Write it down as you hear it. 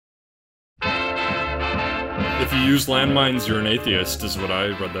If you use landmines, you're an atheist, is what I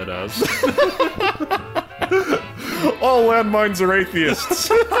read that as. All landmines are atheists.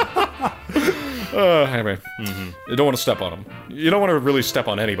 Anyway, you don't want to step on them. You don't want to really step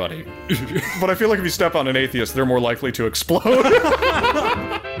on anybody. But I feel like if you step on an atheist, they're more likely to explode.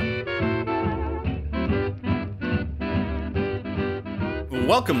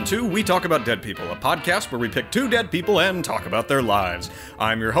 Welcome to We Talk About Dead People, a podcast where we pick two dead people and talk about their lives.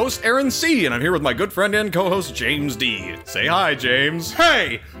 I'm your host, Aaron C., and I'm here with my good friend and co-host, James D. Say hi, James.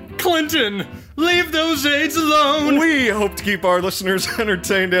 Hey, Clinton, leave those AIDS alone! We hope to keep our listeners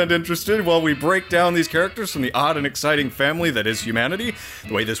entertained and interested while we break down these characters from the odd and exciting family that is humanity.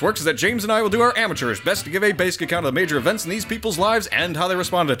 The way this works is that James and I will do our amateurish best to give a basic account of the major events in these people's lives and how they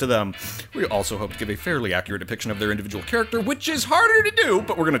responded to them. We also hope to give a fairly accurate depiction of their individual character, which is harder to do,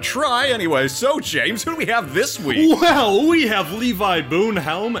 but we're gonna try anyway. So, James, who do we have this week? Well, we have Levi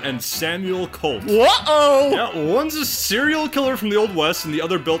Boone-Helm and Samuel Colt. Uh-oh! Yeah, one's a serial killer from the Old West, and the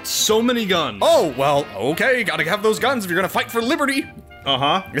other built so many guns. Oh, well, okay, gotta have those guns if you're gonna fight for liberty.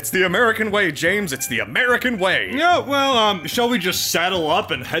 Uh-huh. It's the American way, James, it's the American way. Yeah, well, shall we just saddle up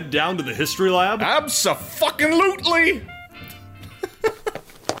and head down to the history lab? Abso-fucking-lutely!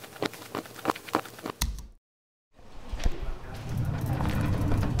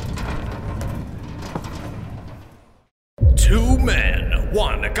 Two men,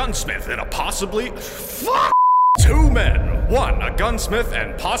 one a gunsmith and a possibly... Fuck! Two men, one a gunsmith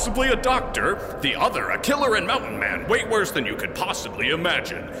and possibly a doctor, the other a killer and mountain man, way worse than you could possibly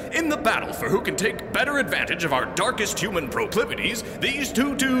imagine. In the battle for who can take better advantage of our darkest human proclivities, these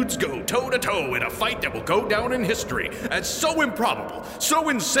two dudes go toe-to-toe in a fight that will go down in history as so improbable, so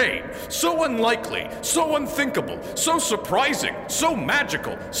insane, so unlikely, so unthinkable, so surprising, so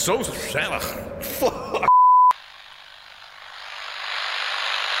magical, so... Fuck.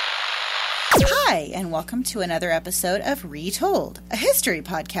 Hi, and welcome to another episode of Retold, a history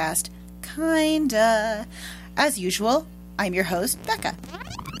podcast. Kinda. As usual, I'm your host, Becca.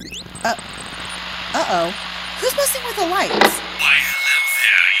 Uh-oh. Who's messing with the lights? Why, hello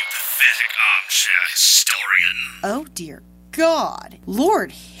there, you pathetic armchair historian. Oh, dear God.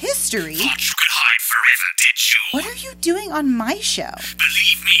 Lord History? Thought you could hide forever, did you? What are you doing on my show?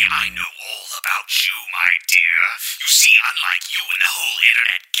 Believe me, I know all about you, my dear. You see, unlike you and the whole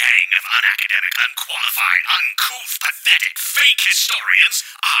internet gang of unacademic, unqualified, uncouth, pathetic, fake historians,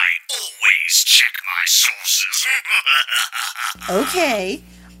 I always check my sources. Okay,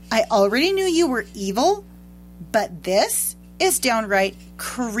 I already knew you were evil, but this is downright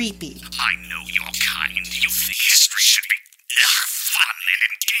creepy. I know your kind. You think history should be fun and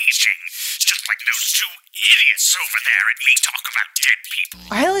engaging, just like those two idiots over there at We Talk About Dead People.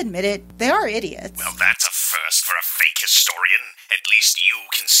 I'll admit it, they are idiots. Well, that's a first for a fake historian. At least you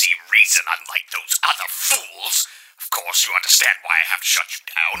can see reason, unlike those other fools. Of course, you understand why I have to shut you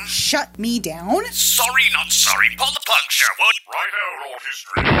down. Shut me down? Sorry, not sorry. Pull the plug, Sherwood. Right out, Lord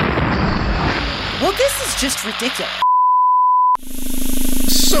History. Well, this is just ridiculous.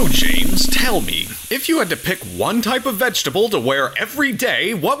 So, James, tell me, if you had to pick one type of vegetable to wear every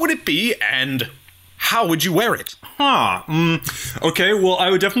day, what would it be, and how would you wear it? Okay, well, I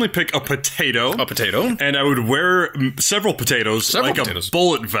would definitely pick a potato. A potato? And I would wear several potatoes, like potatoes. a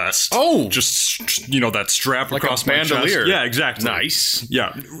bullet vest. Oh! Just, that strap Like across a my chest. bandolier. Yeah, exactly. Nice.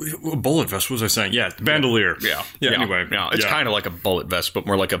 Yeah. Bullet vest, what was I saying? Yeah, bandolier. Yeah. Anyway. Yeah, it's kind of like a bullet vest, but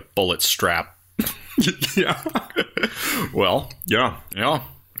more like a bullet strap. Yeah. Well, Yeah. yeah.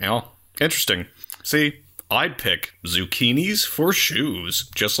 Interesting. See, I'd pick zucchinis for shoes,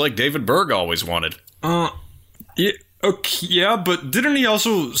 just like David Berg always wanted. Yeah, okay, yeah, but didn't he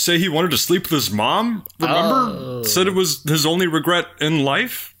also say he wanted to sleep with his mom? Remember? Said it was his only regret in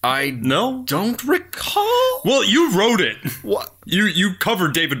life? No? Don't recall. Well, you wrote it. What? You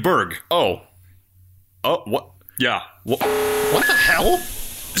covered David Berg. Oh, what? Yeah. What the hell?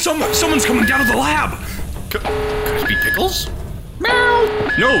 Someone's coming down to the lab. Could it be Pickles?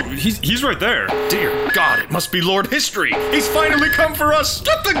 No, he's right there. Dear God, it must be Lord History. He's finally come for us.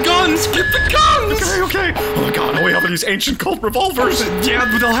 Get the guns! Get the guns! Okay. Oh my God, all we have are these ancient Colt revolvers. Yeah,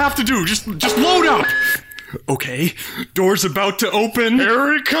 but they'll have to do. Just load up. Okay, door's about to open.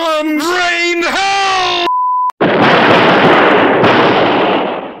 Here he comes. Rain hell!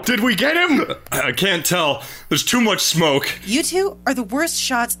 Did we get him? I can't tell. There's too much smoke. You two are the worst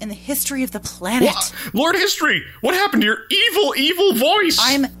shots in the history of the planet. What? Lord History, what happened to your evil voice?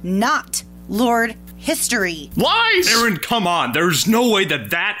 I'm not Lord History. Lies! Aaron, come on. There's no way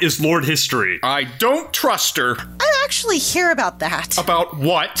that is Lord History. I don't trust her. I'm actually here about that. About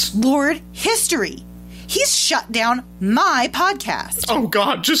what? Lord History. he's shut down my podcast. Oh,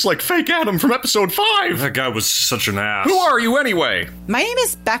 God, just like fake Adam from episode 5. That guy was such an ass. Who are you anyway? My name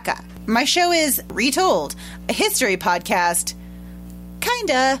is Becca. My show is Retold, a history podcast.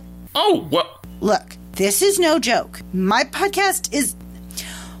 Kinda. Oh, well... Look, this is no joke. My podcast is...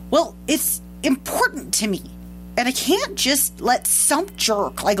 Well, it's important to me. And I can't just let some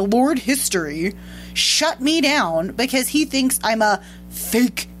jerk like Lord History shut me down because he thinks I'm a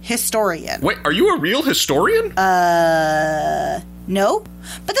fake historian. Wait, are you a real historian? No.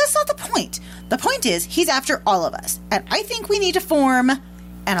 But that's not the point. The point is, he's after all of us. And I think we need to form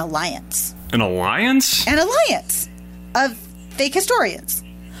an alliance. An alliance? An alliance of fake historians.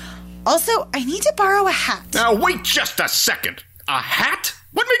 Also, I need to borrow a hat. Now, wait just a second. A hat?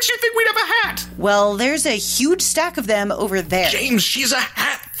 What makes you think we'd have a hat? Well, there's a huge stack of them over there. James, she's a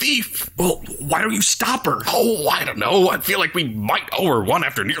hat thief. Well, why don't you stop her? Oh, I don't know. I feel like we might owe her one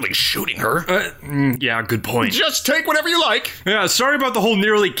after nearly shooting her. Yeah, good point. Just take whatever you like. Yeah, sorry about the whole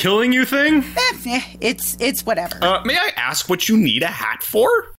nearly killing you thing. It's whatever. May I ask what you need a hat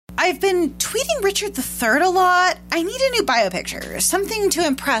for? I've been tweeting Richard III a lot. I need a new bio picture. Something to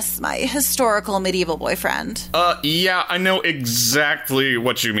impress my historical medieval boyfriend. Yeah, I know exactly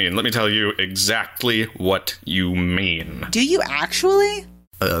what you mean. Let me tell you exactly what you mean. Do you actually?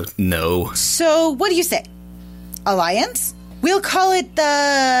 No. So, what do you say? Alliance? We'll call it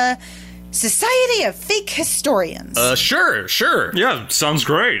the Society of Fake Historians. Sure. Yeah, sounds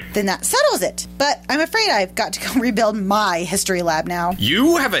great. Then that settles it. But I'm afraid I've got to go rebuild my history lab now.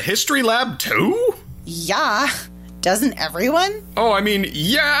 You have a history lab too? Yeah. Doesn't everyone? Oh, I mean,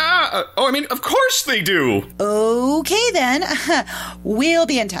 yeah. Of course they do. Okay, then. We'll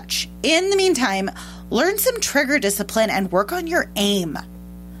be in touch. In the meantime, learn some trigger discipline and work on your aim.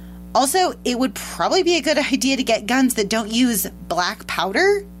 Also, it would probably be a good idea to get guns that don't use black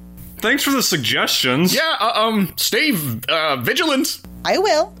powder. Thanks for the suggestions. Yeah, stay vigilant. I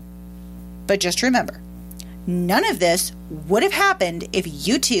will. But just remember, none of this would have happened if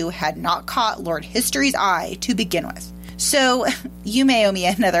you two had not caught Lord History's eye to begin with. So, you may owe me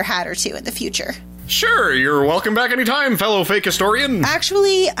another hat or two in the future. Sure, you're welcome back anytime, fellow fake historian.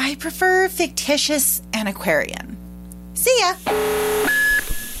 Actually, I prefer fictitious antiquarian. See ya!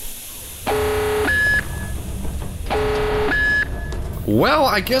 Well,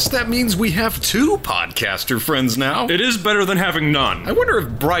 I guess that means we have 2 podcaster friends now. It is better than having none. I wonder if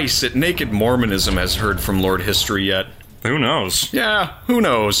Bryce at Naked Mormonism has heard from Lord History yet. Who knows? Yeah, who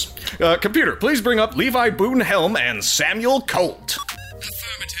knows. Computer, please bring up Levi Boone Helm and Samuel Colt.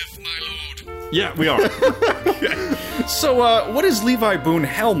 Affirmative, my lord. Yeah, we are. So, what is Levi Boone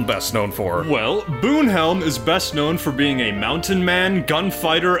Helm best known for? Well, Boone Helm is best known for being a mountain man,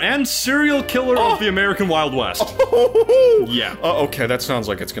 gunfighter, and serial killer of the American Wild West. Yeah. Okay, that sounds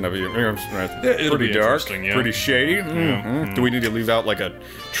like it's gonna be it'll pretty be dark, interesting, yeah. pretty shady. Mm-hmm. Do we need to leave out like a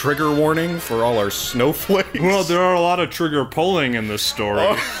trigger warning for all our snowflakes? Well, there are a lot of trigger pulling in this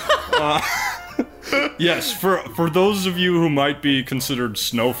story. Yes, for those of you who might be considered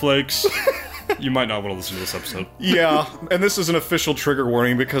snowflakes, you might not want to listen to this episode. Yeah, and this is an official trigger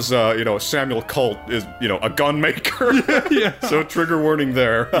warning because, Samuel Colt is, a gun maker. Yeah. So trigger warning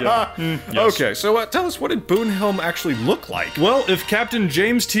there. Yeah. Yes. Okay, so tell us, what did Boone Helm actually look like? Well, if Captain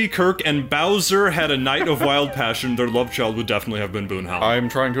James T. Kirk and Bowser had a night of wild passion, their love child would definitely have been Boone Helm. I'm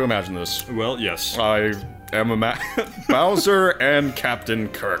trying to imagine this. Well, yes. I am Bowser and Captain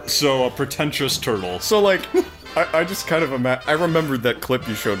Kirk. So, a pretentious turtle. So, I just kind of I remembered that clip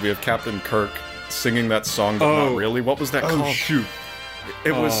you showed me of Captain Kirk singing that song, but not really. What was that called? Oh, shoot.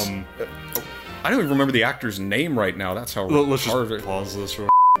 It was... I don't even remember the actor's name right now. That's how Let's hard just it pause this real.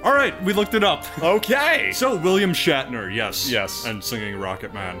 All right, we looked it up. Okay! So, William Shatner, yes. Yes. And singing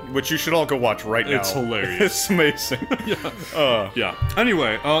Rocket Man. Which you should all go watch right now. It's hilarious. It's amazing. Yeah.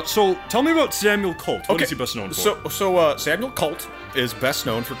 Anyway, so tell me about Samuel Colt. What is he best known for? So Samuel Colt is best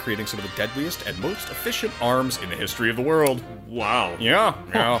known for creating some of the deadliest and most efficient arms in the history of the world. Wow. Yeah.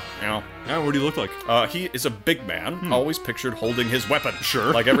 Yeah, what do you look like? He is a big man, always pictured holding his weapon.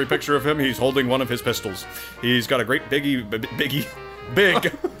 Sure. Like every picture of him, he's holding one of his pistols. He's got a great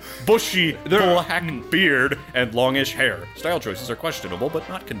big, bushy, black beard and longish hair. Style choices are questionable, but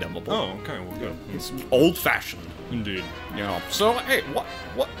not condemnable. Oh, okay, well, good. He's old-fashioned. Indeed. So, hey,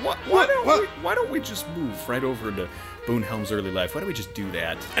 why don't we just move right over into Boone Helm's early life? Why don't we just do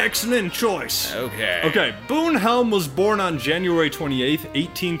that? Excellent choice. Okay. Boone Helm was born on January 28th,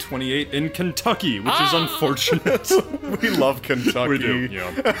 1828 in Kentucky, which is unfortunate. We love Kentucky. We do,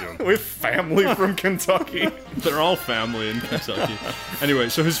 yeah. We do. We have family from Kentucky. They're all family in Kentucky. Anyway,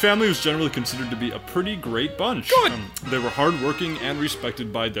 so his family family was generally considered to be a pretty great bunch. Good. They were hardworking and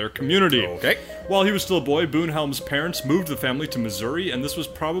respected by their community. Okay. While he was still a boy, Boone Helm's parents moved the family to Missouri, and this was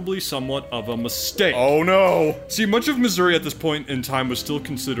probably somewhat of a mistake. Oh no! See, much of Missouri at this point in time was still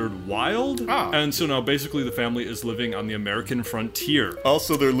considered wild, and so now basically the family is living on the American frontier.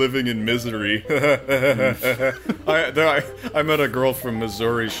 Also, they're living in misery. I met a girl from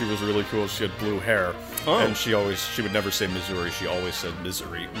Missouri. She was really cool. She had blue hair. Oh. And she would never say Missouri. She always said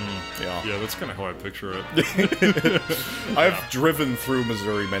misery. Yeah, that's kind of how I picture it. I've driven through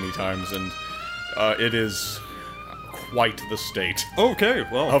Missouri many times, and it is quite the state Okay,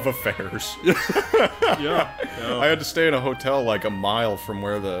 well. of affairs. Yeah. I had to stay in a hotel like a mile from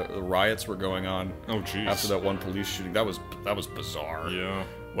where the riots were going on. Oh, jeez. After that one police shooting. That was bizarre. Yeah.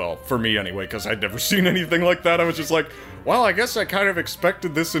 Well, for me anyway, because I'd never seen anything like that. I was just like, well, I guess I kind of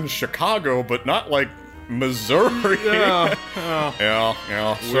expected this in Chicago, but not like Missouri. Yeah.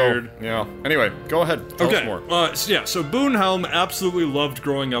 Yeah. Weird. So, yeah. Anyway, go ahead. Tell us more. So Boone Helm absolutely loved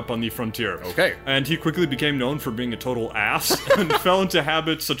growing up on the frontier. Okay. And he quickly became known for being a total ass and fell into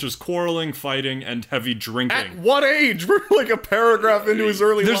habits such as quarreling, fighting, and heavy drinking. At what age? We're like a paragraph into his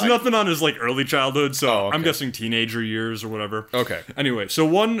early There's life. nothing on his like early childhood, so Oh, okay. I'm guessing teenager years or whatever. Okay. Anyway, so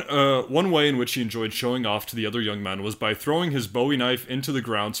one way in which he enjoyed showing off to the other young men was by throwing his Bowie knife into the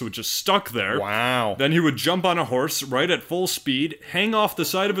ground so it just stuck there. Wow. Then he would jump on a horse right at full speed, hang off the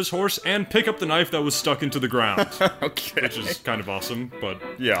side of his horse, and pick up the knife that was stuck into the ground. Okay. Which is kind of awesome, but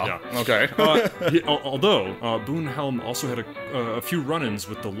Yeah. Okay. although Boone Helm also had a few run-ins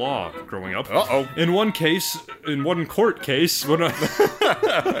with the law growing up. Uh-oh. In one court case,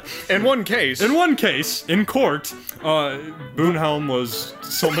 In one case. in court, Boone Helm was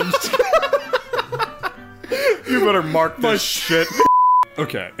summoned. You better mark this shit.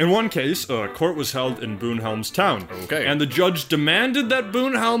 Okay, in one case, a court was held in Boone Helm's town. Okay. And the judge demanded that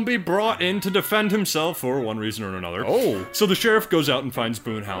Boone Helm be brought in to defend himself for one reason or another. Oh. So the sheriff goes out and finds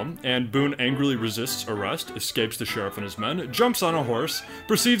Boone Helm, and Boone angrily resists arrest, escapes the sheriff and his men, jumps on a horse,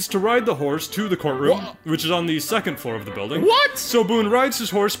 proceeds to ride the horse to the courtroom, which is on the second floor of the building. What? So Boone rides his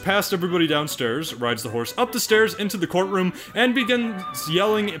horse past everybody downstairs, rides the horse up the stairs into the courtroom, and begins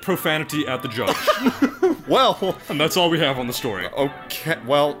yelling profanity at the judge. Well. And that's all we have on the story. Okay.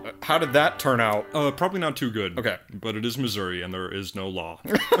 Well, how did that turn out? Probably not too good. Okay. But it is Missouri, and there is no law.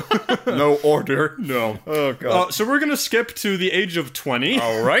 No order. No. Oh, God. So we're going to skip to the age of 20.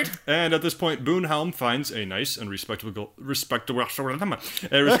 All right. And at this point, Boone Helm finds a nice and respectable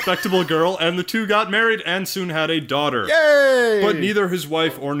girl, and the two got married and soon had a daughter. Yay! But neither his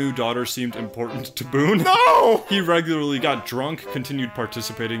wife or new daughter seemed important to Boone. No! He regularly got drunk, continued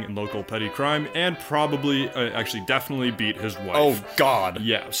participating in local petty crime, and definitely beat his wife. Oh, God.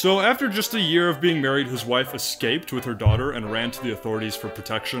 Yeah, so after just a year of being married, his wife escaped with her daughter and ran to the authorities for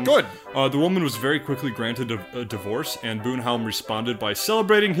protection. Good. The woman was very quickly granted a divorce, and Boone Helm responded by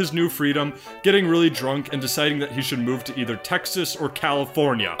celebrating his new freedom, getting really drunk, and deciding that he should move to either Texas or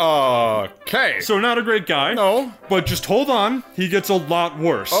California. Okay. So not a great guy. No. But just hold on, he gets a lot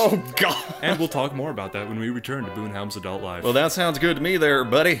worse. Oh, God. And we'll talk more about that when we return to Boone Helm's adult life. Well, that sounds good to me there,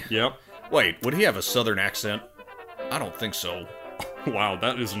 buddy. Yep. Wait, would he have a southern accent? I don't think so. Wow,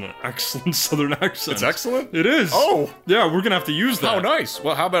 that is an excellent southern accent. It's excellent? It is. Oh. Yeah, we're gonna have to use that. Oh, nice.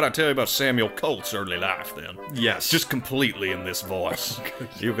 Well, how about I tell you about Samuel Colt's early life, then? Yes. Just completely in this voice.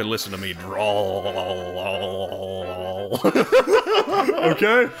 You can listen to me drawl.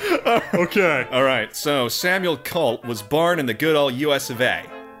 Okay. Okay. All right, so Samuel Colt was born in the good old US of A.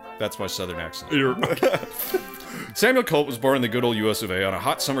 That's my southern accent. You're... Samuel Colt was born in the good old US of A on a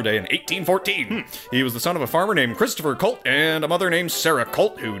hot summer day in 1814. He was the son of a farmer named Christopher Colt and a mother named Sarah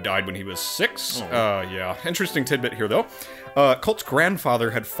Colt, who died when he was 6. Yeah. Interesting tidbit here, though. Colt's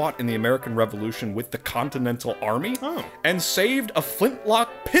grandfather had fought in the American Revolution with the Continental Army and saved a flintlock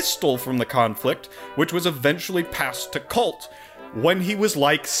pistol from the conflict, which was eventually passed to Colt when he was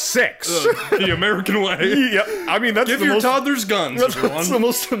like 6. The American way. Yeah, I mean, that's Give the your most... toddlers guns, everyone. That's the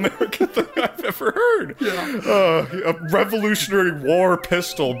most American thing I've ever heard. Yeah. A Revolutionary War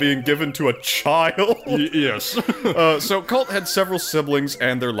pistol being given to a child. Yes. So Colt had several siblings,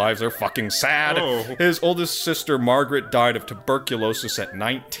 and their lives are fucking sad. Oh. His oldest sister, Margaret, died of tuberculosis at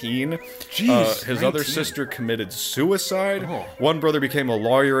 19. Jeez, his 19. other sister committed suicide. Oh. One brother became a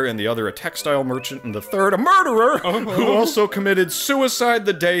lawyer, and the other a textile merchant, and the third a murderer, who also committed suicide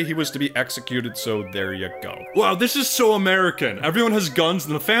the day he was to be executed, so there you go. Wow, this is so American. Everyone has guns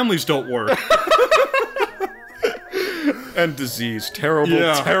and the families don't work. And disease. Terrible,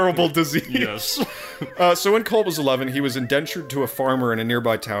 Yeah. terrible disease. Yes. So when Colt was 11, he was indentured to a farmer in a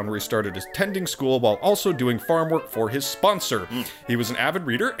nearby town where he started attending school while also doing farm work for his sponsor. He was an avid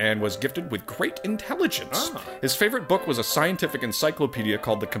reader and was gifted with great intelligence. His favorite book was a scientific encyclopedia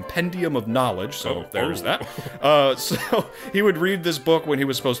called the Compendium of Knowledge, so there's that. So he would read this book when he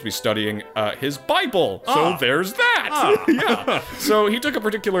was supposed to be studying his Bible, so there's that. Yeah. So he took a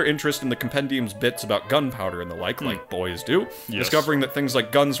particular interest in the compendium's bits about gunpowder and the like boys do, discovering that things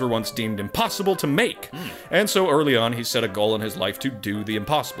like guns were once deemed impossible to make. And so early on, he set a goal in his life to do the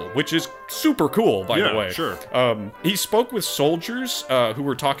impossible, which is super cool, by the way. Sure. He spoke with soldiers who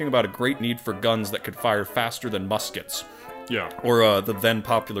were talking about a great need for guns that could fire faster than muskets. Yeah. Or the then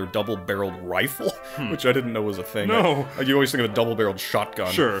popular double-barreled rifle, which I didn't know was a thing. No. You always think of a double-barreled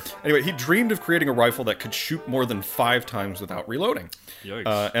shotgun. Sure. Anyway, he dreamed of creating a rifle that could shoot more than 5 times without reloading.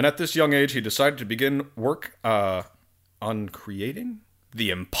 Yikes. And at this young age, he decided to begin work on creating the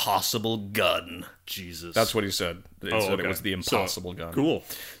impossible gun. Jesus. That's what he said. He said okay. It was the impossible gun. Cool.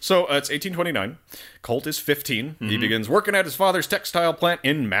 So it's 1829. Colt is 15. He begins working at his father's textile plant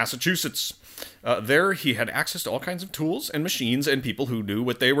in Massachusetts. There, he had access to all kinds of tools and machines and people who knew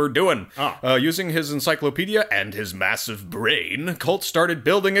what they were doing. Using his encyclopedia and his massive brain, Colt started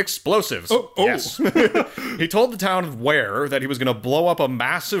building explosives. Yes. He told the town of Ware that he was going to blow up a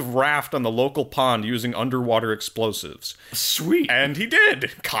massive raft on the local pond using underwater explosives. Sweet. And he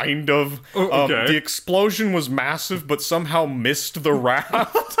did, kind of. Okay. The explosion was massive, but somehow missed the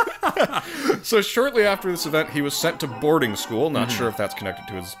raft. So shortly after this event, he was sent to boarding school. Not sure if that's connected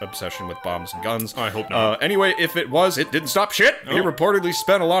to his obsession with bombs and guns. I hope not. Anyway, if it was, it didn't stop shit. He reportedly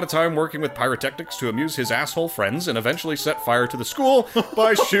spent a lot of time working with pyrotechnics to amuse his asshole friends and eventually set fire to the school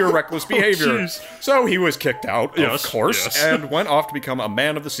by sheer reckless behavior. Jeez. So he was kicked out, Yes, of course, yes. and went off to become a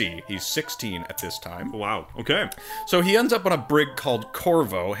man of the sea. He's 16 at this time. Wow. Okay. So he ends up on a brig called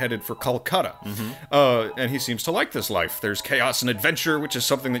Corvo, headed for Calcutta. And he seems to like this life. There's chaos and adventure, which is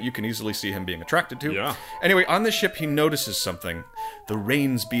something that you can easily see him being attracted to. Yeah. Anyway, on the ship, he notices something. The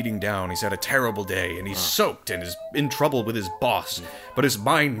rain's beating down. He's had a terrible day, and he's soaked and is in trouble with his boss. But his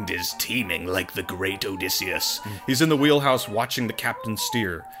mind is teeming like the great Odysseus. He's in the wheelhouse watching the captain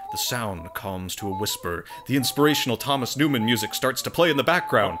steer. The sound calms to a whisper. The inspirational Thomas Newman music starts to play in the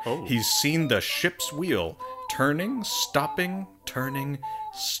background. He's seen the ship's wheel turning, stopping, turning,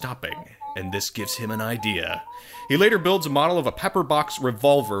 stopping. And this gives him an idea. He later builds a model of a pepperbox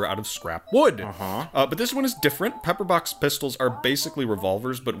revolver out of scrap wood. But this one is different. Pepperbox pistols are basically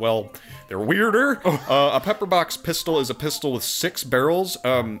revolvers, but, well, they're weirder. A pepperbox pistol is a pistol with 6 barrels,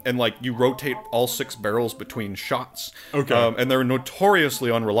 and, like, you rotate all 6 barrels between shots. Okay. And they're notoriously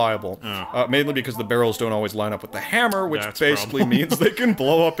unreliable, mainly because the barrels don't always line up with the hammer, which That's basically means they can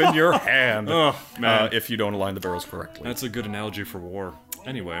blow up in your hand man. if you don't align the barrels correctly. That's a good analogy for war.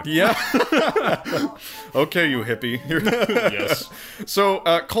 Anyway. Yeah. Okay, you hippie. Yes. So,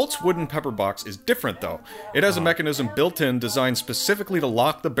 Colt's wooden pepper box is different, though. It has a mechanism built in designed specifically to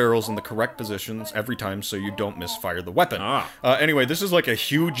lock the barrels in the correct positions every time so you don't misfire the weapon. Anyway, this is like a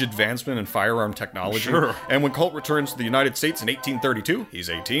huge advancement in firearm technology. Sure. And when Colt returns to the United States in 1832, he's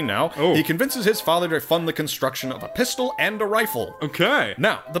 18 now, he convinces his father to fund the construction of a pistol and a rifle. Okay.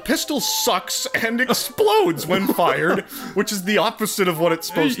 Now, the pistol sucks and explodes when fired, which is the opposite of what it's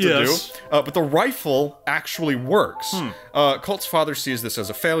supposed to do. But the rifle actually works. Colt's father sees this as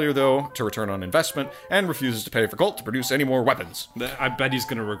a failure, though, to return on investment, and refuses to pay for Colt to produce any more weapons. I bet he's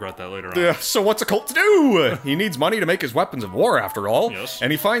gonna regret that later on. Yeah, so what's a Colt to do? He needs money to make his weapons of war, after all. Yes.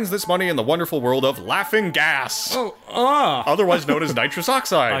 And he finds this money in the wonderful world of laughing gas. Otherwise known as nitrous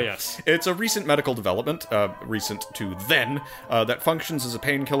oxide. Yes. It's a recent medical development, recent to then, that functions as a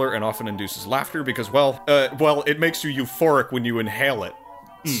painkiller and often induces laughter because, well, it makes you euphoric when you inhale it.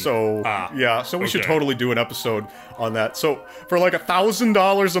 So, yeah, so we should totally do an episode on that. So, for like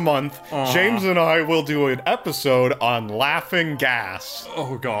 $1,000 a month, James and I will do an episode on laughing gas.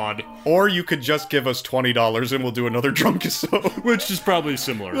 Oh, God. Or you could just give us $20 and we'll do another drunk episode. Which is probably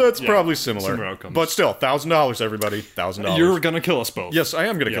similar. That's probably similar. Similar outcomes. But still, $1,000, everybody. $1,000. You're gonna kill us both. Yes, I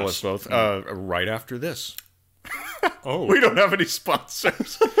am going to kill us Yes. both. Right after this. Oh. We don't have any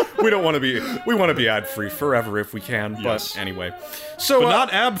sponsors. We want to be ad free forever if we can. Yes. But anyway, so But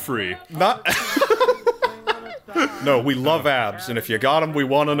not ab-free. not. No, we love abs, and if you got them, we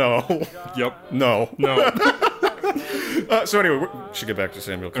want to know. Yep. No. No. So anyway, should get back to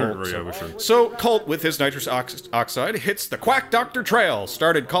Samuel Colt. Yeah, we should. So Colt, with his nitrous oxide, hits the Quack Doctor trail.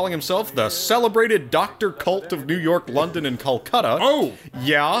 Started calling himself the celebrated Dr. Colt of New York, London, and Calcutta. Oh!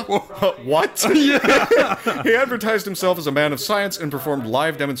 Yeah? What? Yeah. He advertised himself as a man of science and performed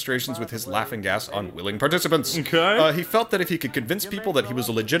live demonstrations with his laughing gas on willing participants. Okay. He felt that if he could convince people that he was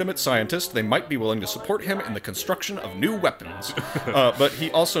a legitimate scientist, they might be willing to support him in the construction of new weapons. But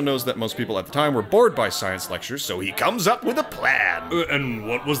he also knows that most people at the time were bored by science lectures, so he comes up with a plan. And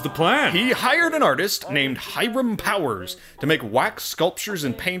what was the plan? He hired an artist named Hiram Powers to make wax sculptures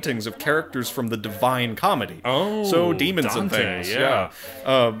and paintings of characters from the Divine Comedy. Oh, so demons Dante, and things. yeah.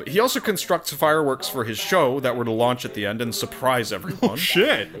 He also constructs fireworks for his show that were to launch at the end and surprise everyone.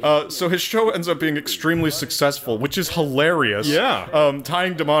 Shit. So his show ends up being extremely successful, which is hilarious. Yeah.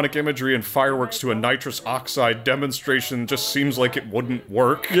 Tying demonic imagery and fireworks to a nitrous oxide demonstration just seems like it wouldn't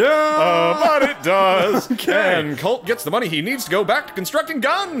work. Yeah. But it does. Okay. And Colt gets the money he needs to go back to constructing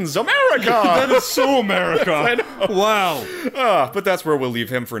guns. America! That is so America. I know. Wow. But that's where we'll leave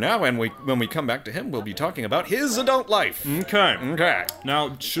him for now, and when we come back to him, we'll be talking about his adult life. Okay. Okay.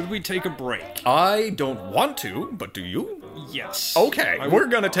 Now, should we take a break? I don't want to, but do you? Yes. Okay, we're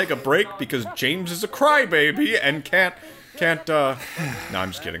gonna take a break because James is a crybaby and can't, no,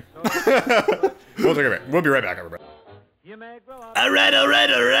 I'm just kidding. We'll take a break. We'll be right back, everybody. All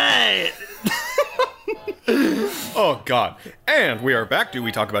right. Oh, God. And we are back. Do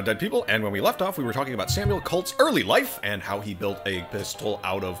we talk about dead people? And when we left off, we were talking about Samuel Colt's early life and how he built a pistol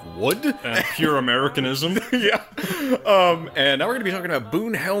out of wood. And pure Americanism. Yeah. And now we're going to be talking about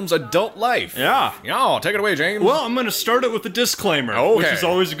Boone Helm's adult life. Yeah. Yeah, take it away, James. Well, I'm going to start it with a disclaimer, which Okay. is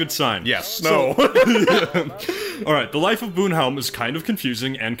always a good sign. Yes. No. All right, the life of Boone Helm is kind of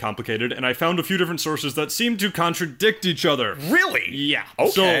confusing and complicated, and I found a few different sources that seem to contradict each other. Really? Yeah.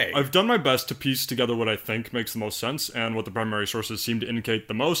 Okay. So I've done my best to piece together what I think makes the most sense and what the primary sources seem to indicate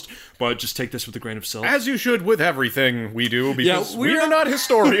the most, but just take this with a grain of salt. As you should with everything we do, because Yeah, we are not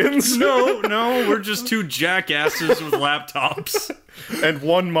historians. No, we're just two jackasses with laptops. And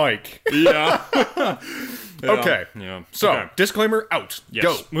one mic. Yeah. Okay. Yeah. So, Okay. disclaimer out. Yes.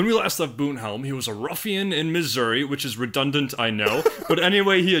 Go. When we last left Boone Helm, he was a ruffian in Missouri, which is redundant, I know. But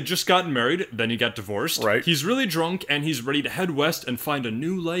anyway, he had just gotten married, then he got divorced. Right. He's really drunk, and he's ready to head west and find a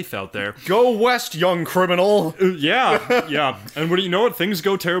new life out there. Go west, young criminal. Yeah. And you know what? Things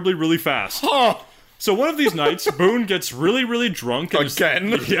go terribly really fast. Huh. So one of these nights, Boone gets really, really drunk. And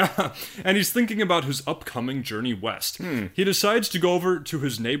Again? Yeah. And he's thinking about his upcoming journey west. He decides to go over to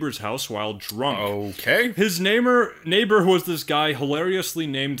his neighbor's house while drunk. Okay. His neighbor was this guy hilariously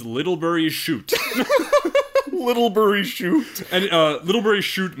named Littlebury Shoot. Littlebury Shoot. And Littlebury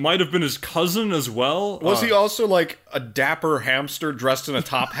Shoot might have been his cousin as well. Was he also like a dapper hamster dressed in a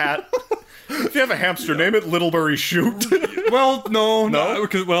top hat? If you have a hamster, name it Littlebury Shoot. Well, no. No?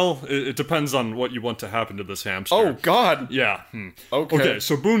 Well, it depends on what you want to happen to this hamster. Oh, God. Yeah. Okay.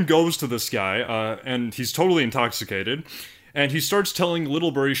 So Boone goes to this guy, and he's totally intoxicated. And he starts telling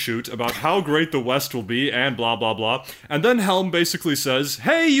Littlebury Shoot about how great the West will be and blah, blah, blah. And then Helm basically says,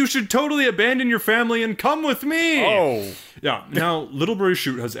 hey, you should totally abandon your family and come with me. Oh. Yeah, now, Littlebury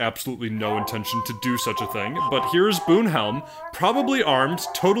Shoot has absolutely no intention to do such a thing, but here's Boone Helm, probably armed,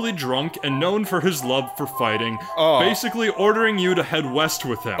 totally drunk, and known for his love for fighting, basically ordering you to head west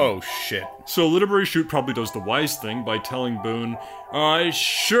with him. Oh, shit. So Littlebury Shoot probably does the wise thing by telling Boone,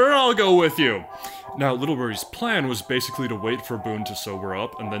 sure, I'll go with you. Now, Littlebury's plan was basically to wait for Boone to sober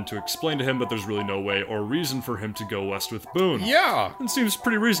up, and then to explain to him that there's really no way or reason for him to go west with Boone. Yeah. It seems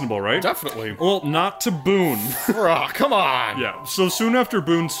pretty reasonable, right? Definitely. Well, not to Boone. Come on. Yeah, so soon after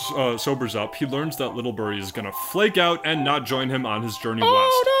Boone sobers up, he learns that Littlebury is gonna flake out and not join him on his journey west.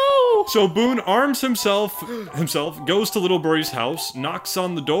 Oh, no. So Boone arms himself, goes to Littlebury's house, knocks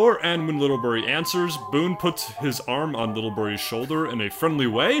on the door, and when Littlebury answers, Boone puts his arm on Littlebury's shoulder in a friendly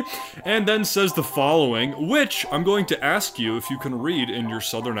way, and then says the following, which I'm going to ask you if you can read in your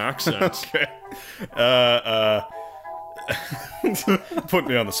southern accent. Okay. Put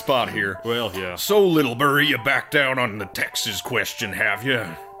me on the spot here. Well, yeah. So, Littlebury, you back down on the Texas question, have you?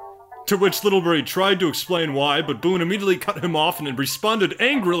 To which Littlebury tried to explain why, but Boone immediately cut him off and responded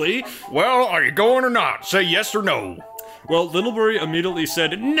angrily, Well, are you going or not? Say yes or no. Well, Littlebury immediately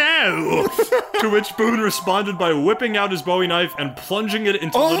said, no! To which Boone responded by whipping out his Bowie knife and plunging it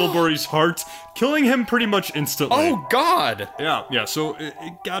into Littlebury's heart, killing him pretty much instantly. Oh, God. Yeah, so it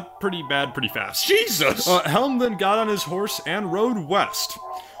got pretty bad pretty fast. Jesus. Helm then got on his horse and rode west.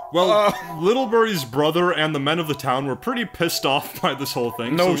 Well, Littlebury's brother and the men of the town were pretty pissed off by this whole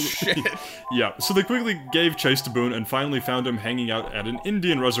thing. No so, shit. Yeah, so they quickly gave chase to Boone and finally found him hanging out at an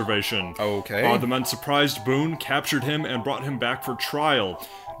Indian reservation. Okay. The men surprised Boone, captured him, and brought him back for trial.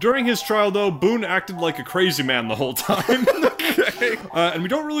 During his trial, though, Boone acted like a crazy man the whole time. Okay. And we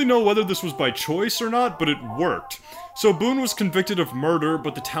don't really know whether this was by choice or not, but it worked. So Boone was convicted of murder,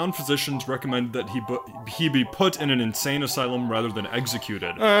 but the town physicians recommended that he be put in an insane asylum rather than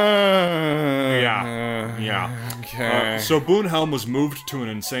executed. Yeah. Okay. So Boone Helm was moved to an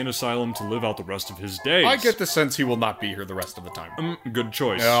insane asylum to live out the rest of his days. I get the sense he will not be here the rest of the time. Good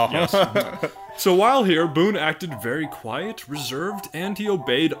choice. Yeah. Yes. So while here, Boone acted very quiet, reserved, and he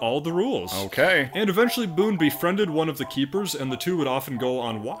obeyed all the rules. Okay. And eventually Boone befriended one of the keepers, and the two would often go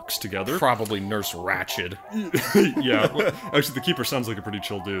on walks together. Probably Nurse Ratched. Yeah, well, actually, the keeper sounds like a pretty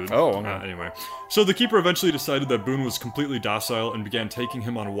chill dude. Oh, okay. Anyway. So the keeper eventually decided that Boone was completely docile and began taking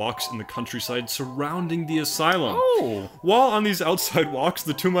him on walks in the countryside surrounding the asylum. Oh. While on these outside walks,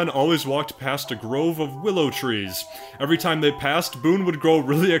 the two men always walked past a grove of willow trees. Every time they passed, Boone would grow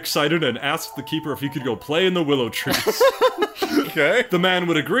really excited and ask the keeper if he could go play in the willow trees. Okay. The man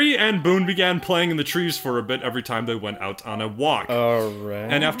would agree, and Boone began playing in the trees for a bit every time they went out on a walk.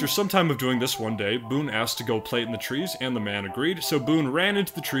 Alright. And after some time of doing this one day, Boone asked to go play in the trees, and the man agreed, so Boone ran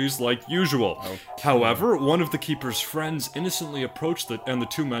into the trees like usual. Okay. However, one of the keeper's friends innocently approached it, and the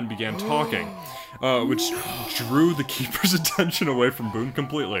two men began talking, which drew the keeper's attention away from Boone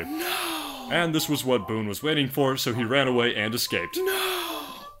completely. No. And this was what Boone was waiting for, so he ran away and escaped. No!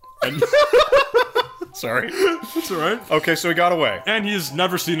 And Sorry. That's alright. Okay, so he got away. And he is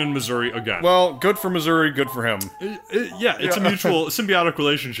never seen in Missouri again. Well, good for Missouri, good for him. It's a mutual, symbiotic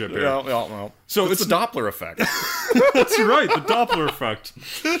relationship here. Yeah, well. So it's the Doppler effect. That's right, the Doppler effect.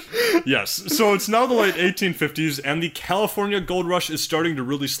 Yes, so it's now the late 1850s, and the California gold rush is starting to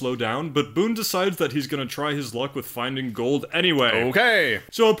really slow down, but Boone decides that he's going to try his luck with finding gold anyway. Okay.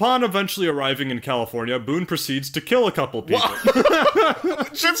 So upon eventually arriving in California, Boone proceeds to kill a couple people.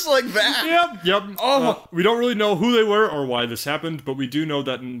 Just like that? Yep. Oh, we don't really know who they were or why this happened, but we do know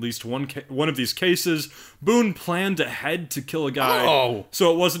that in at least one of these cases, Boone planned ahead to kill a guy. Oh.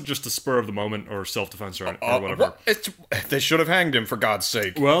 So it wasn't just a spur of the moment or self-defense or whatever. They should have hanged him, for God's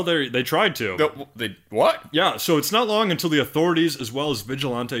sake. Well, they tried to. What? Yeah, so it's not long until the authorities as well as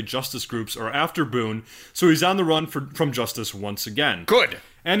vigilante justice groups are after Boone, so he's on the run from justice once again. Good.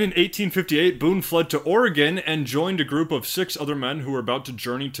 And in 1858, Boone fled to Oregon and joined a group of 6 other men who were about to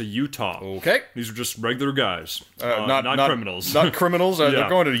journey to Utah. Okay. These were just regular guys. Not criminals. Not criminals? Yeah. They're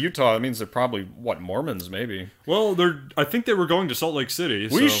going to Utah. That means they're probably, Mormons, maybe. Well, I think they were going to Salt Lake City.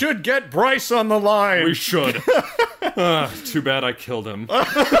 We should get Bryce on the line. We should. Too bad I killed him.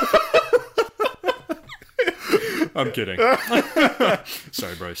 I'm kidding.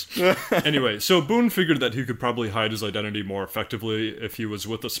 Sorry, Bryce. Anyway, so Boone figured that he could probably hide his identity more effectively if he was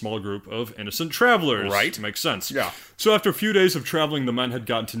with a small group of innocent travelers. Right. Makes sense. Yeah. So after a few days of traveling, the men had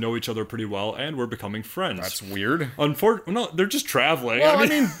gotten to know each other pretty well and were becoming friends. That's weird. No, they're just traveling. Well, I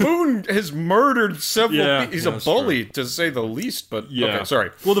mean, Boone has murdered several Yeah, people. He's yeah, a that's bully, to say the least, but... Yeah. Okay,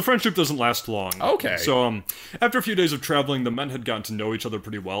 sorry. Well, the friendship doesn't last long. Okay. So, after a few days of traveling, the men had gotten to know each other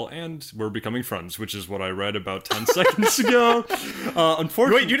pretty well and were becoming friends, which is what I read about 10 seconds ago.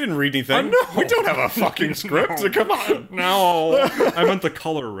 Unfortunately... Wait, you didn't read anything? No. We don't have a fucking script. No. Come on. No. I meant the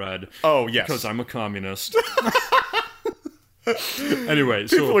color red. Oh, yes. Because I'm a communist. Anyway,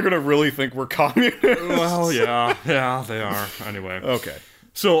 People are going to really think we're communists. Well, yeah, they are. Anyway. Okay.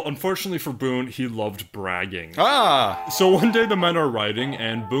 So, unfortunately for Boone, he loved bragging. Ah! So one day the men are riding,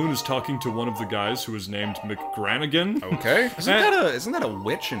 and Boone is talking to one of the guys who is named McGranagan. Okay. Isn't that a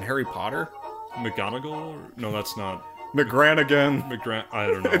witch in Harry Potter? McGonagall? No, that's not. McGranagan. I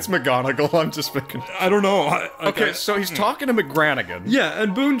don't know. It's McGonagall, I'm just picking. I don't know. Okay, so he's talking to McGranagan. Yeah,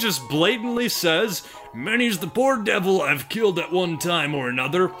 and Boone just blatantly says, "Many's the poor devil I've killed at one time or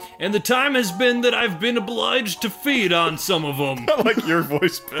another, and the time has been that I've been obliged to feed on some of them." I like your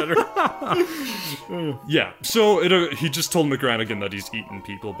voice better. Yeah, so he just told McGranagan that he's eaten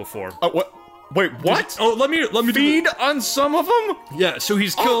people before. What? Wait, what? Let me Feed on some of them? Yeah, so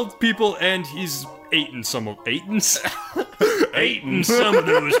he's killed people and he's eaten some of eaten some of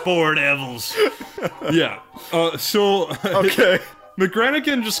those poor devils. Yeah. Okay.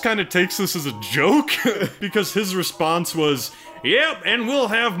 McGranagan just kind of takes this as a joke because his response was, "Yep, and we'll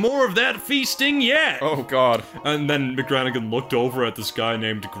have more of that feasting yet." Oh, God. And then McGranagan looked over at this guy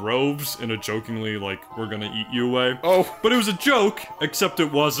named Groves in a jokingly, we're gonna eat you way. Oh. But it was a joke, except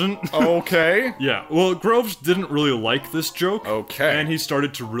it wasn't. Okay. Yeah, well, Groves didn't really like this joke. Okay. And he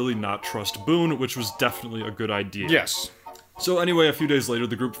started to really not trust Boone, which was definitely a good idea. Yes. So anyway, a few days later,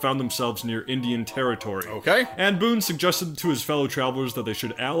 the group found themselves near Indian territory. Okay. And Boone suggested to his fellow travelers that they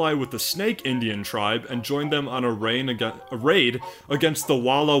should ally with the Snake Indian tribe and join them on a raid against the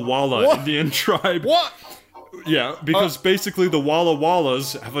Walla Walla Indian tribe. What? Yeah, because basically the Walla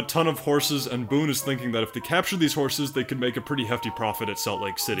Wallas have a ton of horses, and Boone is thinking that if they capture these horses, they could make a pretty hefty profit at Salt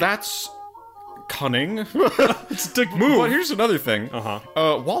Lake City. That's cunning. It's a dick move. But here's another thing. Uh-huh.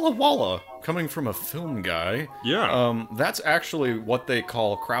 Walla Walla, coming from a film guy. Yeah. That's actually what they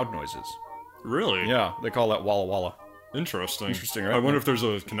call crowd noises. Really? Yeah, they call that Walla Walla. Interesting. Interesting, right? I wonder if there's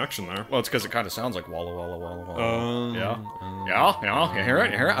a connection there. Well, it's because it kind of sounds like Walla Walla Walla Walla. Yeah. You hear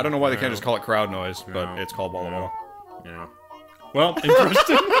it? You hear it? I don't know why they can't just call it crowd noise, but it's called Walla Walla. Yeah. Well,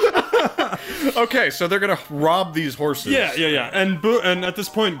 interesting. Okay, so they're gonna rob these horses. Yeah. And at this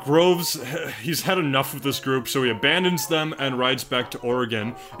point, Groves, he's had enough of this group, so he abandons them and rides back to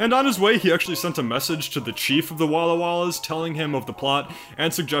Oregon. And on his way, he actually sent a message to the chief of the Walla Wallas, telling him of the plot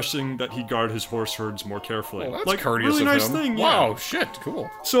and suggesting that he guard his horse herds more carefully. Well, that's courteous really of nice him. thing. Yeah. Wow, shit,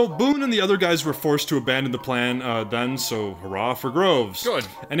 cool. So Boone and the other guys were forced to abandon the plan then, so hurrah for Groves. Good.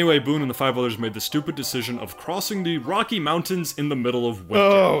 Anyway, Boone and the 5 others made the stupid decision of crossing the Rocky Mountains in the middle of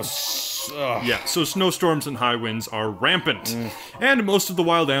winter. Yeah, so snowstorms and high winds are rampant. And most of the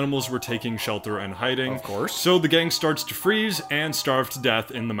wild animals were taking shelter and hiding. Of course. So the gang starts to freeze and starve to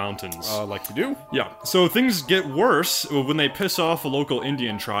death in the mountains. Like you do. Yeah, so things get worse when they piss off a local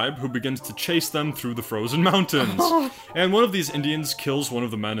Indian tribe who begins to chase them through the frozen mountains. And one of these Indians kills one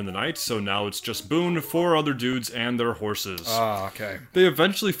of the men in the night, so now it's just Boone, 4 other dudes, and their horses. Okay. They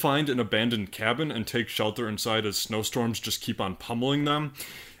eventually find an abandoned cabin and take shelter inside as snowstorms just keep on pummeling them.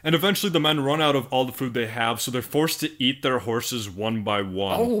 And eventually the men run out of all the food they have, so they're forced to eat their horses one by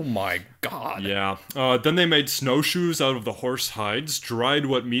one. Oh my god. Yeah. Then they made snowshoes out of the horse hides, dried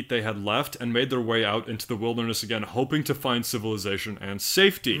what meat they had left, and made their way out into the wilderness again, hoping to find civilization and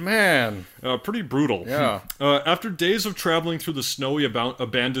safety. Man. Pretty brutal. Yeah. After days of traveling through the snowy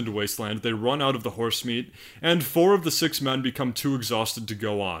abandoned wasteland, they run out of the horse meat, and 4 of the 6 men become too exhausted to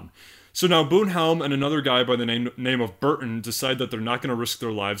go on. So now Boone Helm and another guy by the name of Burton decide that they're not going to risk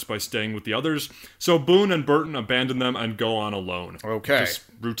their lives by staying with the others. So Boone and Burton abandon them and go on alone. Okay.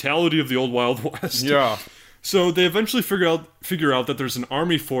 Just brutality of the old Wild West. Yeah. So they eventually figure out that there's an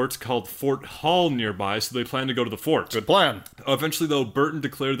army fort called Fort Hall nearby, so they plan to go to the fort. Good plan. Eventually, though, Burton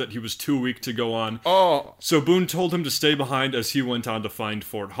declared that he was too weak to go on. Oh. So Boone told him to stay behind as he went on to find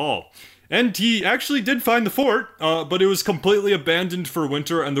Fort Hall. And he actually did find the fort, but it was completely abandoned for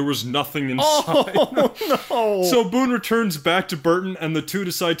winter and there was nothing inside. Oh, no. So Boone returns back to Burton and the two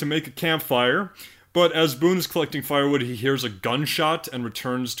decide to make a campfire. But as Boone is collecting firewood, he hears a gunshot and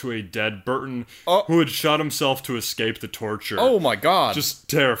returns to a dead Burton who had shot himself to escape the torture. Oh my god. Just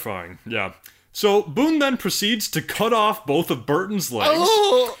terrifying, yeah. So Boone then proceeds to cut off both of Burton's legs.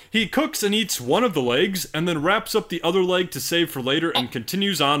 Oh. He cooks and eats one of the legs, and then wraps up the other leg to save for later and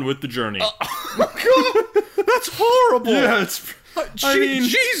continues on with the journey. Oh god. That's horrible. Yeah, it's... I mean...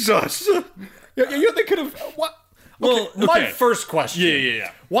 Jesus. Yeah, they could have... What? Well, My okay. first question.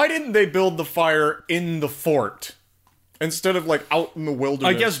 Yeah. Why didn't they build the fire in the fort? Instead of, like, out in the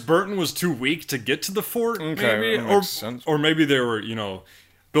wilderness? I guess Burton was too weak to get to the fort, Okay, maybe? that makes sense. Or maybe they were,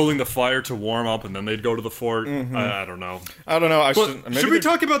 building the fire to warm up and then they'd go to the fort. I don't know. I don't know. Should we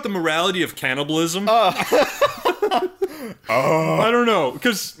talk about the morality of cannibalism? I don't know,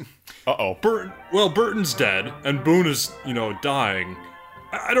 because... Uh-oh. Burton's dead, and Boone is, dying.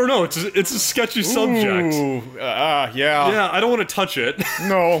 I don't know, it's a sketchy subject. Ooh, yeah. Yeah, I don't want to touch it.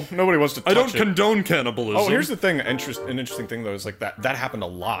 No, nobody wants to touch I don't it. condone cannibalism. Oh, here's the thing. An interesting thing, though, is like that happened a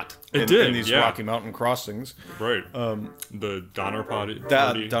lot It did, in these yeah. Rocky Mountain crossings. Right. The Donner Party.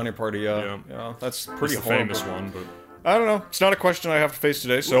 Donner Party, yeah. That's pretty It's the horrible. famous one, but... I don't know. It's not a question I have to face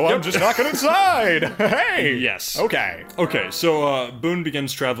today, so I'm just knocking inside. Hey! Yes. Okay. Okay, so Boone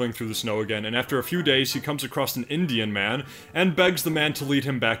begins traveling through the snow again, and after a few days, he comes across an Indian man and begs the man to lead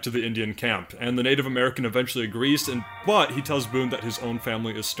him back to the Indian camp. And the Native American eventually agrees, but he tells Boone that his own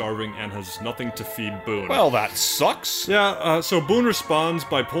family is starving and has nothing to feed Boone. Well, that sucks. Yeah, so Boone responds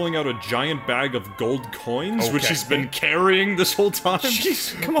by pulling out a giant bag of gold coins, which Okay. he's been carrying this whole time.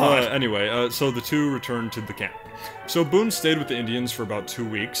 Jeez, come on. Anyway, so the two return to the camp. So Boone stayed with the Indians for about 2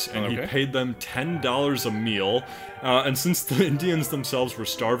 weeks, and he Okay. paid them $10 a meal. And since the Indians themselves were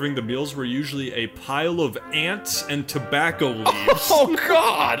starving, the meals were usually a pile of ants and tobacco leaves. Oh,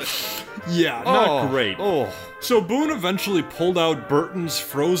 God! Yeah, not great. Oh. So Boone eventually pulled out Burton's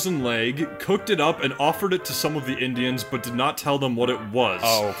frozen leg, cooked it up, and offered it to some of the Indians, but did not tell them what it was.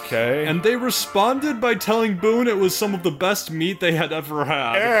 Okay. And they responded by telling Boone it was some of the best meat they had ever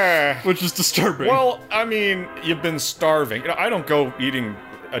had, which is disturbing. Well, I mean, you've been starving. I don't go eating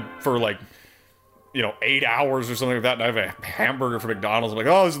for 8 hours or something like that, and I have a hamburger from McDonald's. I'm like,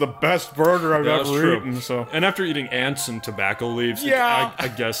 oh, this is the best burger I've ever eaten. So, and after eating ants and tobacco leaves, yeah, I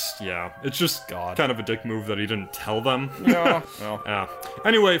guess, yeah, it's just kind of a dick move that he didn't tell them. Yeah.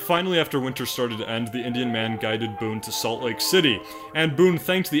 Anyway, finally, after winter started to end, the Indian man guided Boone to Salt Lake City, and Boone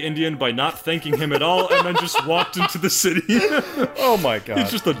thanked the Indian by not thanking him at all, and then just walked into the city. Oh my god,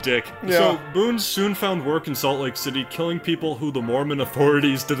 he's just a dick. Yeah. So Boone soon found work in Salt Lake City, killing people who the Mormon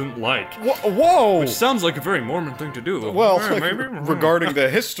authorities didn't like. Whoa! Which sounds like a very Mormon thing to do. Well, maybe. Regarding the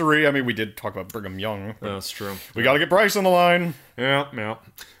history, I mean, we did talk about Brigham Young. That's true. We gotta get Bryce on the line. Yeah.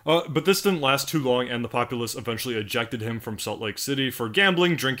 But this didn't last too long, and the populace eventually ejected him from Salt Lake City for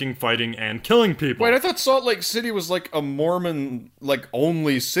gambling, drinking, fighting, and killing people. Wait, I thought Salt Lake City was like a Mormon,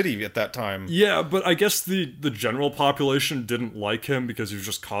 only city at that time. Yeah, but I guess the general population didn't like him because he was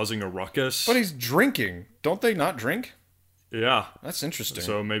just causing a ruckus. But he's drinking. Don't they not drink? Yeah. That's interesting.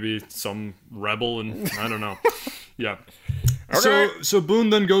 So maybe some rebel and I don't know. Yeah. Okay. So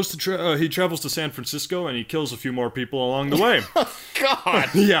Boone then goes to he travels to San Francisco and he kills a few more people along the way. God.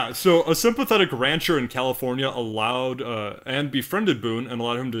 Yeah. So a sympathetic rancher in California allowed and befriended Boone and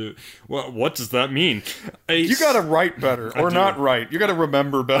allowed him to. Well, what does that mean? You gotta write better, or not write. You gotta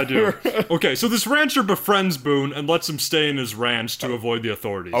remember better. I do. Okay. So this rancher befriends Boone and lets him stay in his ranch to avoid the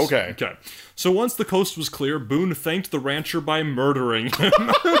authorities. Okay. So once the coast was clear, Boone thanked the rancher by murdering him.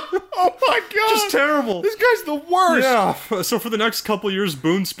 Oh my god! Just terrible. This guy's the worst. Yeah. So for the next couple years,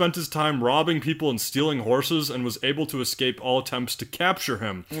 Boone spent his time robbing people and stealing horses, and was able to escape all attempts to capture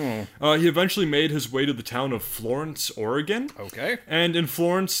him. He eventually made his way to the town of Florence, Oregon. Okay. And in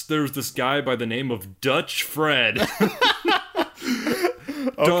Florence, there's this guy by the name of Dutch Fred.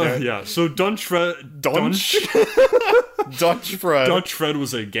 Okay. Yeah. So Dutch Fred. Dutch Fred. Dutch Fred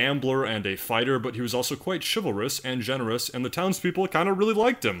was a gambler and a fighter, but he was also quite chivalrous and generous, and the townspeople kind of really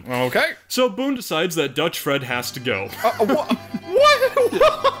liked him. Okay. So Boone decides that Dutch Fred has to go. What?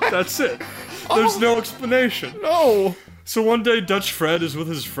 That's it. There's no explanation. No. So one day, Dutch Fred is with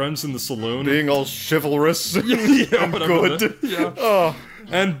his friends in the saloon. Being all chivalrous and whatever good. Yeah. Oh.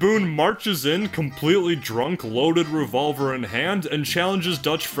 And Boone marches in, completely drunk, loaded revolver in hand, and challenges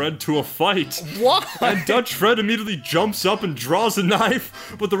Dutch Fred to a fight. What? And Dutch Fred immediately jumps up and draws a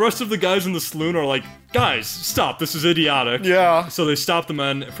knife, but the rest of the guys in the saloon are like, guys, stop, this is idiotic. Yeah. So they stop the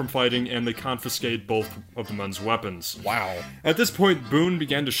men from fighting, and they confiscate both of the men's weapons. Wow. At this point, Boone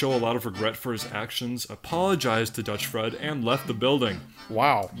began to show a lot of regret for his actions, apologized to Dutch Fred, and left the building.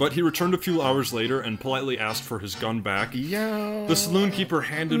 Wow. But he returned a few hours later and politely asked for his gun back. Yeah. The saloon keeper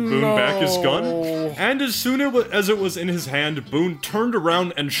handed Boone back his gun, and as soon as it was in his hand, Boone turned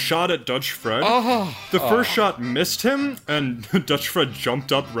around and shot at Dutch Fred. The first shot missed him, and Dutch Fred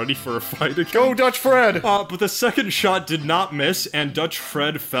jumped up ready for a fight again. Go, Dutch Fred! But the second shot did not miss, and Dutch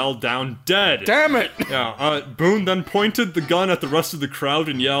Fred fell down dead. Damn it! Yeah, Boone then pointed the gun at the rest of the crowd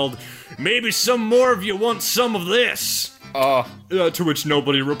and yelled, "Maybe some more of you want some of this?" To which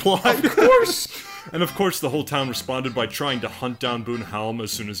nobody replied. Of course! And of course, the whole town responded by trying to hunt down Boone Helm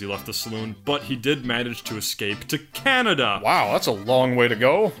as soon as he left the saloon, but he did manage to escape to Canada. Wow, that's a long way to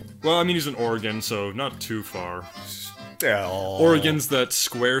go. Well, I mean, he's in Oregon, so not too far. Oh. Oregon's that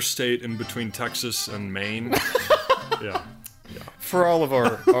square state in between Texas and Maine. Yeah. For all of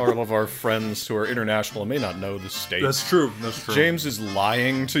our friends who are international and may not know the state. That's true. That's true. James is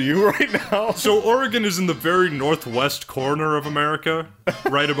lying to you right now. So Oregon is in the very northwest corner of America,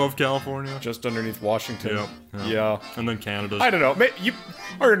 right above California. Just underneath Washington. Yeah. And then Canada. I don't know.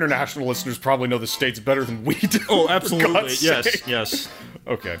 Our international listeners probably know the states better than we do. Oh, absolutely. For God's sake. Yes.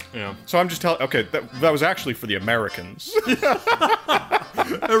 Okay. Yeah. So I'm just telling. Okay, that was actually for the Americans.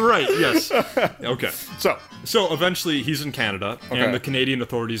 Right. Yes. Okay. So eventually he's in Canada, and the Canadian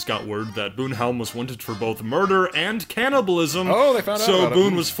authorities got word that Boone Helm was wanted for both murder and cannibalism. Oh, they found out So about it.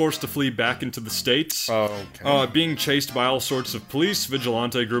 Boone was forced to flee back into the States. Okay. Being chased by all sorts of police,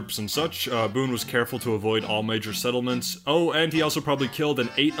 vigilante groups, and such, Boone was careful to avoid all major settlements. Oh, and he also probably killed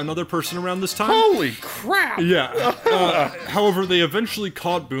and ate another person around this time. Holy crap! Yeah. However, they eventually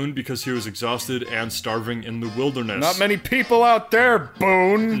caught Boone because he was exhausted and starving in the wilderness. Not many people out there,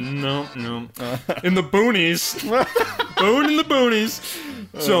 Boone. No. In the boonies. Boone in the boonies.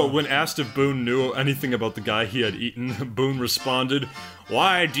 So, when asked if Boone knew anything about the guy he had eaten, Boone responded,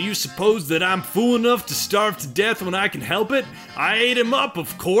 "Why, do you suppose that I'm fool enough to starve to death when I can help it? I ate him up,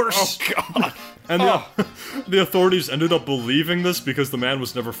 of course." Oh, God. And the authorities ended up believing this because the man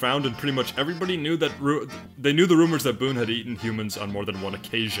was never found, and pretty much everybody knew that they knew the rumors that Boone had eaten humans on more than one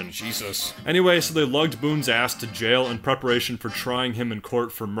occasion. Jesus. Anyway, so they lugged Boone's ass to jail in preparation for trying him in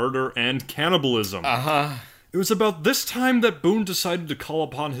court for murder and cannibalism. It was about this time that Boone decided to call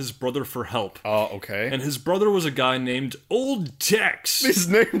upon his brother for help. Oh, okay. And his brother was a guy named Old Tex. These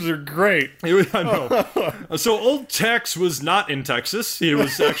names are great. I know. So Old Tex was not in Texas. He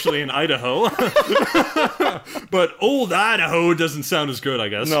was actually in Idaho. But Old Idaho doesn't sound as good, I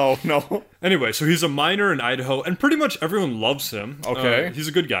guess. No. Anyway, so he's a miner in Idaho, and pretty much everyone loves him. Okay. He's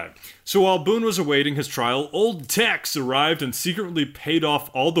a good guy. So while Boone was awaiting his trial, Old Tex arrived and secretly paid off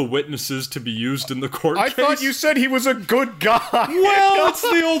all the witnesses to be used in the court I case. thought you said he was a good guy. Well, it's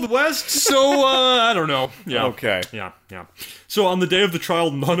the Old West, so, I don't know. Yeah. Okay. Yeah. So on the day of the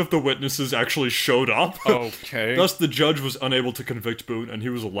trial, none of the witnesses actually showed up. Okay. Thus, the judge was unable to convict Boone, and he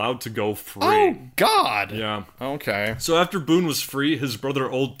was allowed to go free. Oh, God. Yeah. Okay. So after Boone was free, his brother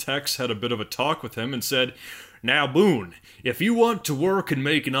Old Tex had a bit of a talk with him and said, "Now, Boone, if you want to work and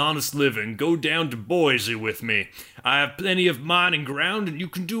make an honest living, go down to Boise with me. I have plenty of mining ground and you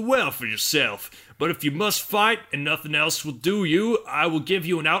can do well for yourself. But if you must fight and nothing else will do you, I will give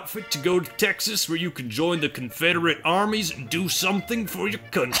you an outfit to go to Texas where you can join the Confederate armies and do something for your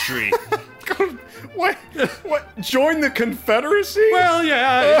country." What? Join the Confederacy? Well,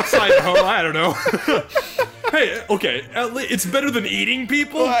 yeah, it's Idaho, I don't know. Hey, okay, it's better than eating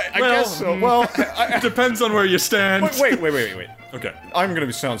people? I guess so. Well, it depends on where you stand. Wait. Okay. I'm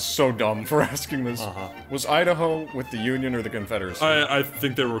gonna sound so dumb for asking this. Was Idaho with the Union or the Confederacy? I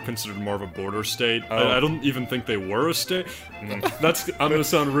think they were considered more of a border state. I don't even think they were a state. I'm gonna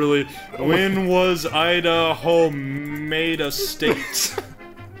sound really... When was Idaho made a state?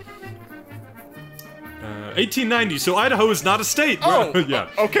 1890, so Idaho is not a state. Oh, yeah.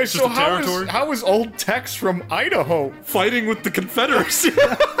 Okay, It's so just a territory. how is Old Tex from Idaho? Fighting with the Confederacy.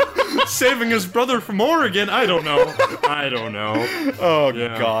 Saving his brother from Oregon? I don't know. Oh,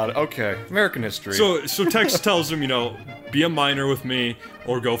 Yeah. God. Okay. American history. So Tex tells him, be a miner with me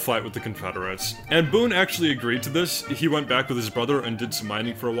or go fight with the Confederates. And Boone actually agreed to this. He went back with his brother and did some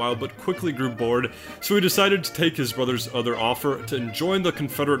mining for a while, but quickly grew bored, so he decided to take his brother's other offer to join the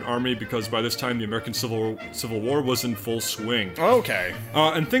Confederate Army because by this time the American Civil War was in full swing. Okay.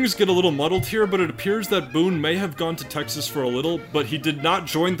 And things get a little muddled here, but it appears that Boone may have gone to Texas for a little, but he did not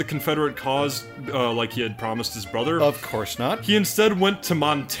join the Confederate cause like he had promised his brother. Of course not. He instead went to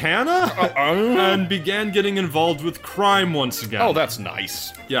Montana and began getting involved with crime once again. Oh, that's nice.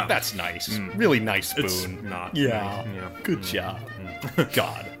 Yeah. That's nice. Really nice, Boone. It's not. Yeah. Good job.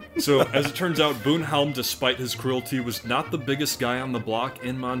 God. So, as it turns out, Boone Helm, despite his cruelty, was not the biggest guy on the block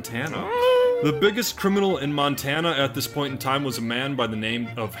in Montana. The biggest criminal in Montana at this point in time was a man by the name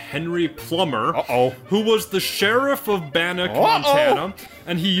of Henry Plummer, who was the sheriff of Bannock, Montana,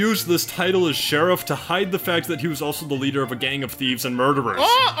 and he used this title as sheriff to hide the fact that he was also the leader of a gang of thieves and murderers.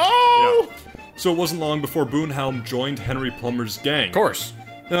 Yeah. So it wasn't long before Boone Helm joined Henry Plummer's gang. Of course.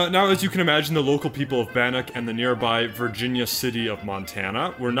 Now, as you can imagine, the local people of Bannock and the nearby Virginia city of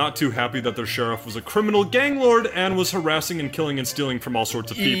Montana were not too happy that their sheriff was a criminal gang lord and was harassing and killing and stealing from all sorts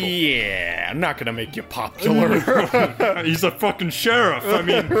of people. Yeah, I'm not gonna make you popular. He's a fucking sheriff. I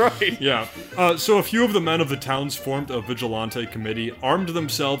mean, right. Yeah. So a few of the men of the towns formed a vigilante committee, armed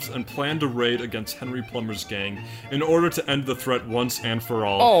themselves, and planned a raid against Henry Plummer's gang in order to end the threat once and for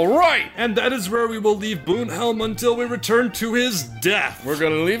all. All right. And that is where we will leave Boone Helm until we return to his death. We're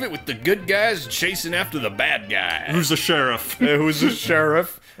gonna leave it with the good guys chasing after the bad guy. Who's a sheriff. Who's a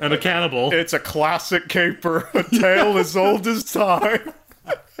sheriff. And a cannibal. It's a classic caper. A tale as old as time.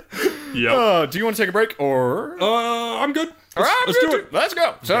 Yep. Do you want to take a break, or? I'm good. All right, Let's do it. Let's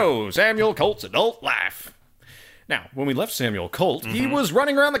go. So, Samuel Colt's adult life. Now, when we left Samuel Colt, he was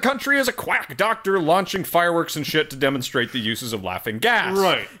running around the country as a quack doctor, launching fireworks and shit to demonstrate the uses of laughing gas.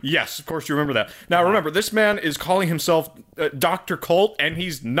 Right. Yes, of course you remember that. Now, remember, this man is calling himself Dr. Colt, and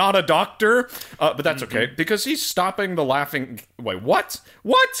he's not a doctor, but that's okay, because he's stopping the laughing... Wait, what?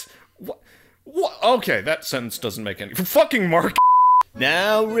 What? Okay, that sentence doesn't make any... Fucking Mark...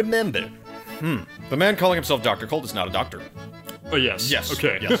 Now, remember... The man calling himself Dr. Colt is not a doctor. Oh, yes. Yes.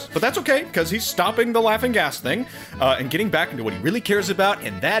 Okay. Yes. But that's okay, because he's stopping the laughing gas thing and getting back into what he really cares about,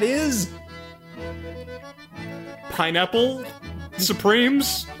 and that is... Pineapple?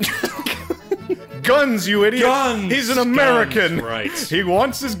 Supremes? Guns, you idiot! Guns! He's an American! Guns, Right. He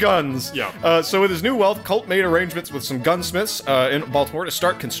wants his guns. Yeah. So with his new wealth, Colt made arrangements with some gunsmiths in Baltimore to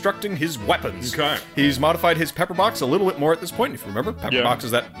start constructing his weapons. Okay. He's modified his pepper box a little bit more at this point, if you remember. Pepper box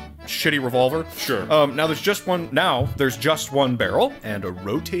is that shitty revolver. Sure. Now there's just one barrel and a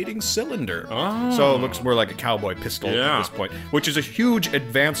rotating cylinder. Oh. So it looks more like a cowboy pistol at this point, which is a huge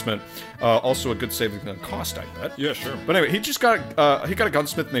advancement. Also a good saving on cost, I bet. Yeah, sure. But anyway, he got a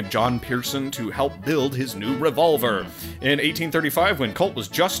gunsmith named John Pearson to help build his new revolver. In 1835, when Colt was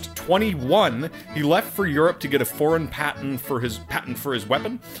just 21, he left for Europe to get a foreign patent for his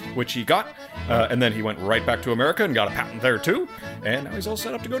weapon, which he got, and then he went right back to America and got a patent there too. And now he's all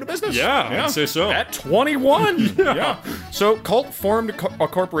set up to go to business. Yeah, I'd say so. At 21. Yeah. So Colt formed a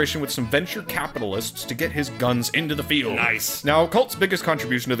corporation with some venture capitalists to get his guns into the field. Nice. Now, Colt's biggest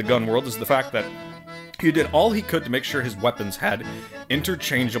contribution to the gun world is the fact that he did all he could to make sure his weapons had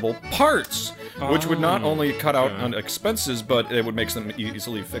interchangeable parts, which would not only cut out on expenses, but it would make them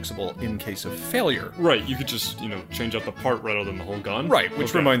easily fixable in case of failure. Right, you could just, change out the part rather than the whole gun. Right,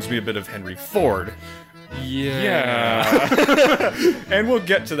 which reminds me a bit of Henry Ford. Yeah. And we'll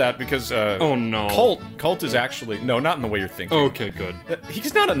get to that because oh no, Colt is actually not in the way you're thinking. Okay, good.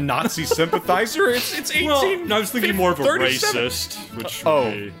 He's not a Nazi sympathizer. It's 18. Well, I was thinking more of a 37. racist, which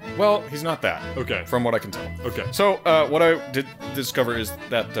well, he's not that. Okay, from what I can tell. Okay. So what I did discover is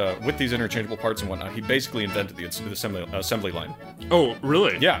that with these interchangeable parts and whatnot, he basically invented the assembly line. Oh,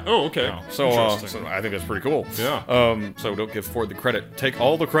 really? Yeah. Oh, okay. So I think that's pretty cool. Yeah. So don't give Ford the credit. Take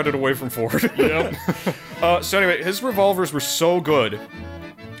all the credit away from Ford. Yep. So anyway, his revolvers were so good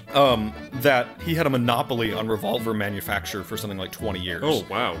that he had a monopoly on revolver manufacture for something like 20 years. Oh,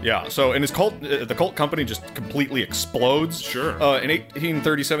 wow. Yeah, so and the Colt company just completely explodes. Sure. In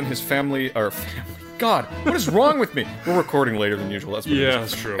 1837, his family... God, what is wrong with me? We're recording later than usual. That's what it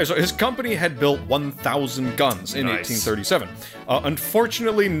is. That's true. So his company had built 1,000 guns in 1837.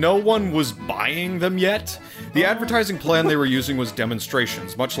 Unfortunately, no one was buying them yet. The advertising plan they were using was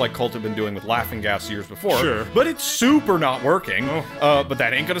demonstrations, much like Colt had been doing with laughing gas years before. Sure. But it's super not working. But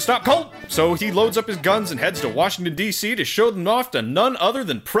that ain't gonna stop Colt. So he loads up his guns and heads to Washington, D.C. to show them off to none other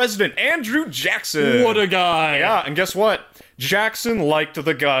than President Andrew Jackson. What a guy. Yeah, and guess what? Jackson liked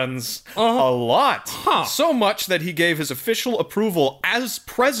the guns a lot. So much that he gave his official approval as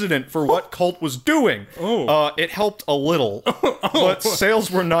president for what Colt was doing. It helped a little, but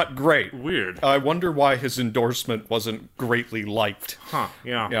sales were not great. Weird. I wonder why his endorsement wasn't greatly liked.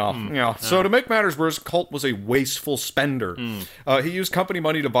 Yeah. So to make matters worse, Colt was a wasteful spender. He used company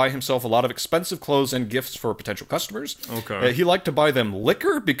money to buy himself a lot of expensive clothes and gifts for potential customers. Okay. He liked to buy them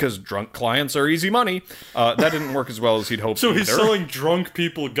liquor because drunk clients are easy money. That didn't work as well as he'd hoped. So he's selling drunk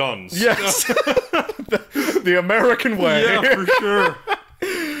people guns. Yes. the American way. Yeah, for sure.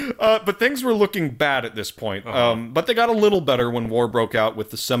 But things were looking bad at this point. But they got a little better when war broke out with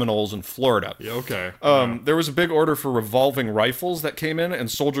the Seminoles in Florida. Yeah, okay. There was a big order for revolving rifles that came in, and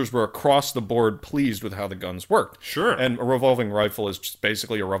soldiers were across the board pleased with how the guns worked. Sure. And a revolving rifle is just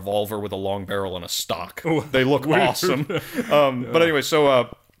basically a revolver with a long barrel and a stock. They look awesome. But anyway,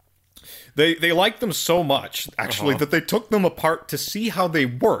 so... They liked them so much, actually, that they took them apart to see how they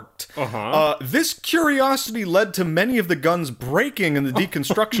worked. This curiosity led to many of the guns breaking in the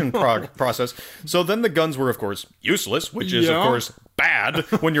deconstruction process. So then the guns were, of course, useless, which is, of course, bad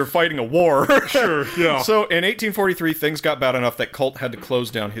when you're fighting a war. Sure, yeah. So in 1843, things got bad enough that Colt had to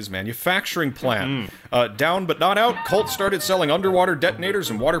close down his manufacturing plant. Down but not out, Colt started selling underwater detonators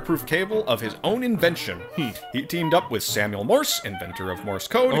and waterproof cable of his own invention. He teamed up with Samuel Morse, inventor of Morse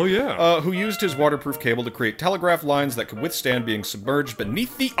code, who used his waterproof cable to create telegraph lines that could withstand being submerged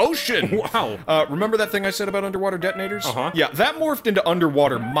beneath the ocean. Wow. Remember that thing I said about underwater detonators? Yeah, that morphed into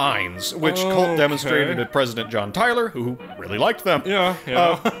underwater mines, which Colt demonstrated to President John Tyler, who really liked them.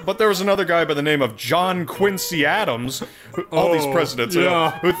 But there was another guy by the name of John Quincy Adams, all these presidents,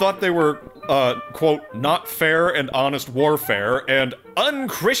 who thought they were, quote, not fair and honest warfare and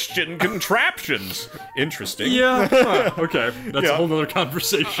unchristian contraptions. Interesting. Yeah. Okay. That's a whole nother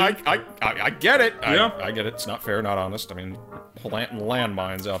conversation. I get it. Yeah. I get it. It's not fair, not honest. I mean,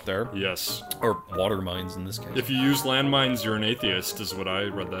 landmines out there. Yes. Or water mines in this case. If you use landmines, you're an atheist, is what I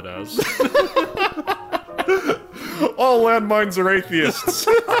read that as. All landmines are atheists.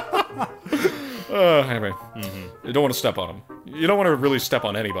 Anyway, you don't want to step on them. You don't want to really step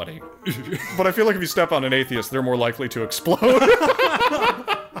on anybody. But I feel like if you step on an atheist, they're more likely to explode.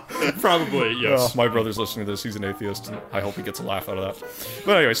 Probably, yes. My brother's listening to this. He's an atheist, and I hope he gets a laugh out of that.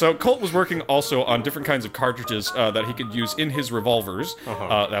 But anyway, so Colt was working also on different kinds of cartridges that he could use in his revolvers.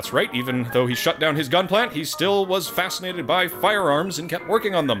 That's right. Even though he shut down his gun plant, he still was fascinated by firearms and kept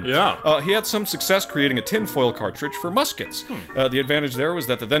working on them. Yeah. He had some success creating a tinfoil cartridge for muskets. The advantage there was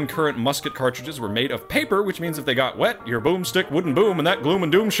that the then current musket cartridges were made of paper, which means if they got wet, your boomstick wouldn't boom, and that gloom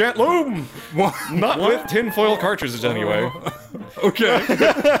and doom shan't loom. What? Not with tinfoil cartridges, anyway. Okay.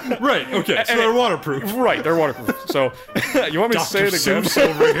 Right, okay. So they're waterproof. Right, they're waterproof. So, you want me to say it again? Seuss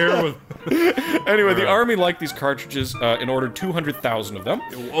over here with... Anyway, the Army liked these cartridges and ordered 200,000 of them.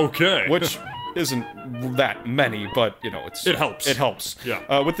 Okay. Which isn't that many, but, you know, It helps. It helps.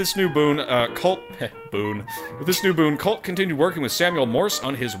 Yeah. With this new boon, Colt continued working with Samuel Morse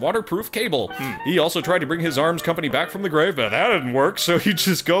on his waterproof cable. He also tried to bring his arms company back from the grave, but that didn't work, so he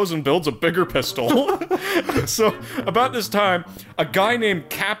just goes and builds a bigger pistol. So, about this time, a guy named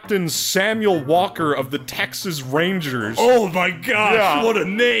Captain Samuel Walker of the Texas Rangers... Oh my gosh, what a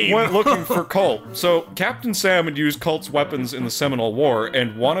name! went looking for Colt. So, Captain Sam had used Colt's weapons in the Seminole War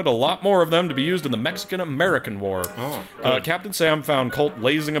and wanted a lot more of them to be used in the Mexican-American War. Captain Sam found Colt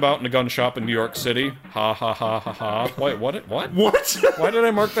lazing about in a gun shop in New York City. Ha ha ha ha ha. Wait, what? What? Why did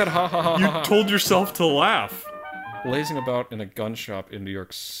I mark that ha ha ha ha? You told yourself to laugh. Lazing about in a gun shop in New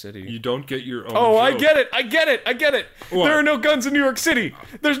York City. You don't get your own Oh, I joke. get it! What? There are no guns in New York City!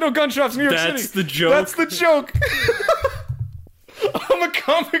 There's no gun shops in New York City! That's the joke? That's the joke! I'm a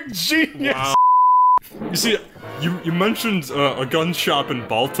comic genius! Wow. You see, you mentioned a gun shop in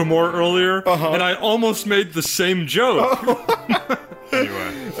Baltimore earlier, and I almost made the same joke.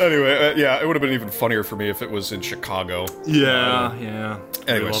 Anyway, yeah, it would have been even funnier for me if it was in Chicago. Yeah.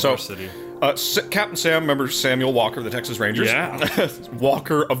 Anyway, We love so our city. Captain Sam, remember Samuel Walker of the Texas Rangers? Yeah.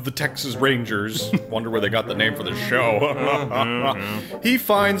 Walker of the Texas Rangers. Wonder where they got the name for the show. He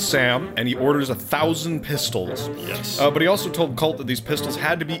finds Sam and he orders 1,000 pistols. Yes. But he also told Colt that these pistols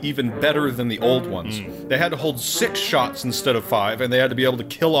had to be even better than the old ones. They had to hold 6 shots instead of 5, and they had to be able to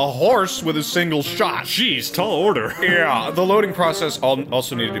kill a horse with a single shot. Jeez, tall order. Yeah, the loading process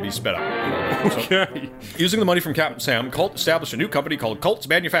also needed to be sped up. Okay. Using the money from Captain Sam, Colt established a new company called Colt's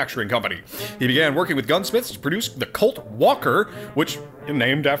Manufacturing Company. He began working with gunsmiths to produce the Colt Walker, which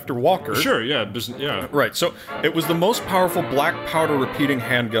named after Walker. Sure, yeah. Yeah. Right, so it was the most powerful black powder repeating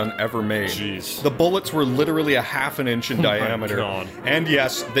handgun ever made. Jeez. The bullets were literally a half an inch in diameter. God. And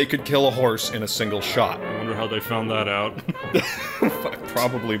yes, they could kill a horse in a single shot. I wonder how they found that out.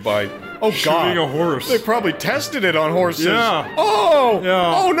 Probably by... Oh, Shooting God. a horse. They probably tested it on horses. Yeah. Oh!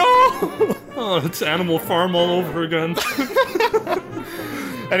 Yeah. Oh, no! Oh, it's Animal Farm all over again.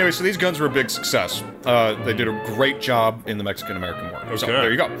 Anyway, so these guns were a big success. They did a great job in the Mexican-American War. So, Okay.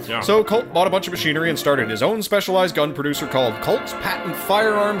 there you go. Yeah. So, Colt bought a bunch of machinery and started his own specialized gun producer called Colt's Patent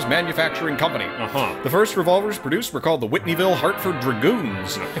Firearms Manufacturing Company. The first revolvers produced were called the Whitneyville Hartford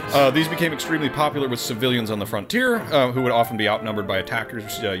Dragoons. These became extremely popular with civilians on the frontier, who would often be outnumbered by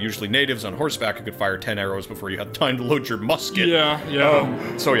attackers, usually natives on horseback who could fire 10 arrows before you had time to load your musket.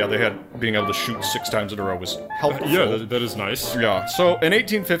 Yeah. So, yeah, they had being able to shoot 6 times in a row was helpful. Yeah, that is nice. Yeah. So, in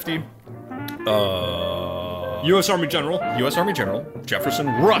 1850... U.S. Army General. U.S. Army General Jefferson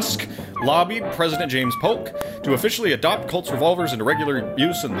Rusk lobbied President James Polk to officially adopt Colt's revolvers into regular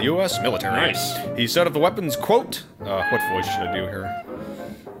use in the U.S. military. Nice. He said of the weapons, quote, what voice should I do here?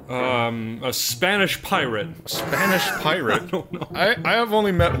 A Spanish pirate. Spanish pirate? I don't know. I have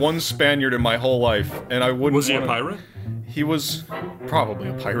only met one Spaniard in my whole life, and I wouldn't Was he a wanna- pirate? He was probably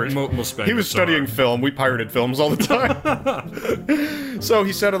a pirate. Most Spaniards He was studying are. film. We pirated films all the time. So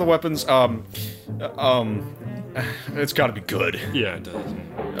he said of the weapons, it's got to be good. Yeah, it does.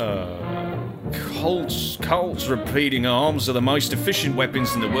 Colt's repeating arms are the most efficient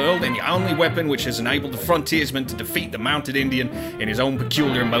weapons in the world, and the only weapon which has enabled the frontiersman to defeat the mounted Indian in his own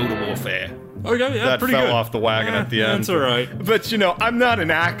peculiar mode of warfare. Okay, yeah, That pretty fell good. off the wagon at the end. That's alright. But, you know, I'm not an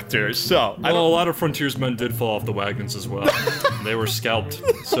actor, so... Well, a lot of frontiersmen did fall off the wagons as well. They were scalped.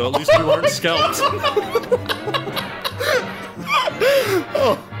 So at least you weren't scalped.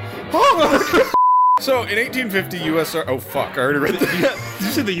 So, in 1850, U.S. Oh, fuck, I already read that. Did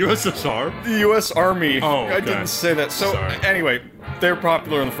you say the USSR? The U.S. Army. Oh, I okay. didn't say that. So, Sorry. anyway, they're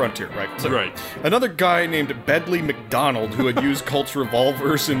popular on the frontier, right? So, Right. Another guy named Bedley McDonald, who had used Colt's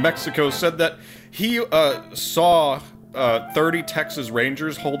revolvers in Mexico, said that he saw 30 Texas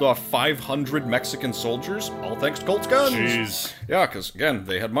Rangers hold off 500 Mexican soldiers, all thanks to Colt's guns. Jeez. Yeah, because, again,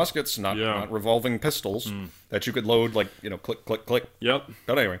 they had muskets, not revolving pistols. that you could load, like, click, click, click. Yep.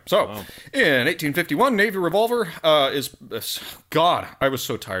 But anyway, so, in 1851, Navy revolver God, I was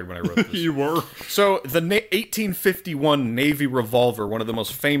so tired when I wrote this. You were. So, the 1851 Navy revolver, one of the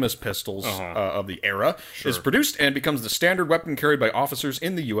most famous pistols of the era, is produced and becomes the standard weapon carried by officers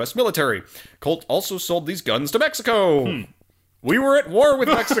in the U.S. military. Colt also sold these guns to Mexico. We were at war with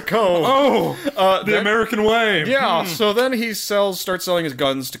Mexico. The American way. Yeah, so then he starts selling his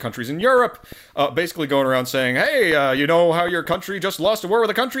guns to countries in Europe, basically going around saying, hey, you know how your country just lost a war with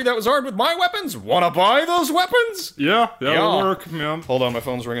a country that was armed with my weapons? Wanna buy those weapons? Yeah, that'll work. Yeah. Hold on, my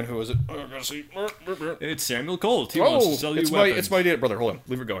phone's ringing. Who is it? Oh, I gotta see. It's Samuel Colt. He wants to sell you weapons. It's my dad, brother. Hold on,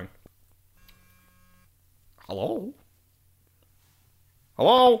 leave it going. Hello?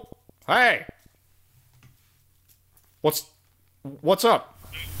 Hello? Hey! What's up?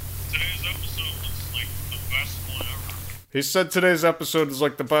 Today's episode looks like the best one ever. He said today's episode is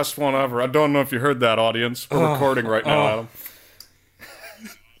like the best one ever. I don't know if you heard that, audience. We're recording right now,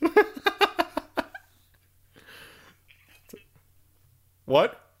 Adam.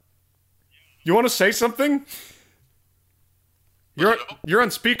 What? You want to say something? You're on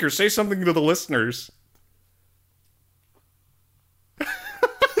speaker. Say something to the listeners.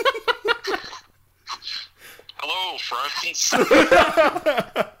 Hello, friends.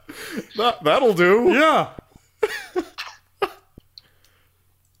 That'll do. Yeah.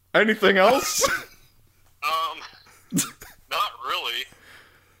 Anything else? Not really.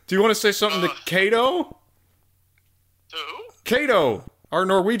 Do you want to say something to Kato? To who? Kato, our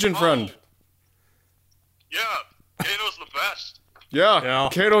Norwegian friend. Yeah, Kato's the best. Yeah,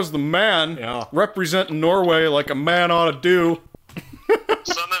 Kato's the man. Yeah. Representing Norway like a man ought to do.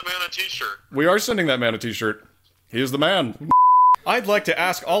 Send that man a t-shirt. We are sending that man a t-shirt. He is the man. I'd like to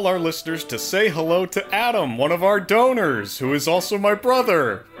ask all our listeners to say hello to Adam, one of our donors, who is also my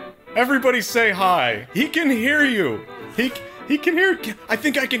brother. Everybody say hi. He can hear you. He can hear... I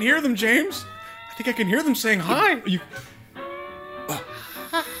think I can hear them, James. I think I can hear them saying hi.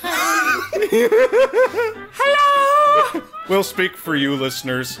 Hello! We'll speak for you,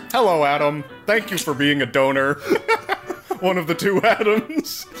 listeners. Hello, Adam. Thank you for being a donor. One of the two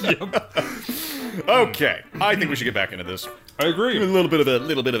Adams. Yep. Okay, I think we should get back into this. I agree. A little bit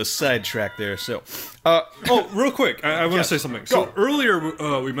of a sidetrack there. So, Oh, real quick, I want to say something. So Go.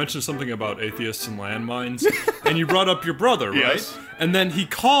 earlier we mentioned something about atheists and landmines, and you brought up your brother, right? Yes. And then he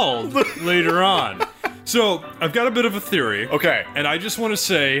called later on. So I've got a bit of a theory. Okay. And I just want to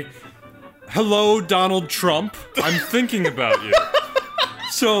say, hello, Donald Trump. I'm thinking about you.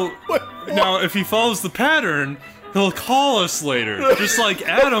 So now, if he follows the pattern, he'll call us later, just like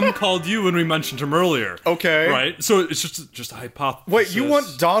Adam called you when we mentioned him earlier. Okay. Right? So it's just a hypothesis. Wait, you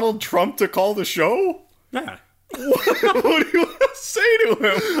want Donald Trump to call the show? Yeah. What do you want to say to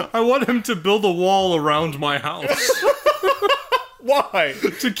him? I want him to build a wall around my house Why?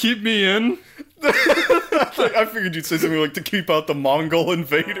 to keep me in. I figured you'd say something like to keep out the Mongol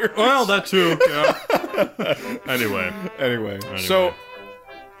invader. Well, that too. Yeah. Anyway. So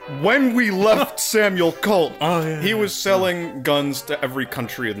when we left Samuel Colt, he was selling selling guns to every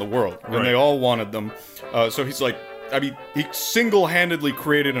country in the world, and Right. they all wanted them. So he's like, I mean, he single-handedly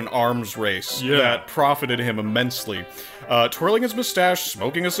created an arms race that profited him immensely. Twirling his mustache,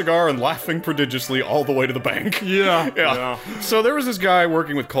 smoking a cigar, and laughing prodigiously all the way to the bank. Yeah. So there was this guy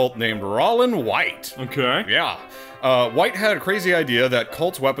working with Colt named Rollin White. Okay. Yeah. White had a crazy idea that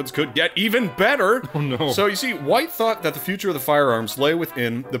Colt's weapons could get even better. Oh, no. So you see, White thought that the future of the firearms lay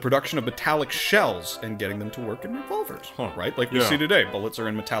within the production of metallic shells and getting them to work in revolvers. Right? Like we Yeah. see today, bullets are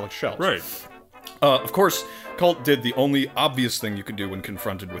in metallic shells. Right. Of course, Colt did the only obvious thing you could do when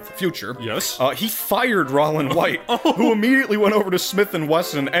confronted with the future. Yes. He fired Rollin White, who immediately went over to Smith &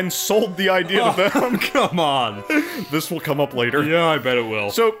 Wesson and sold the idea to them. Come on. This will come up later. Yeah, I bet it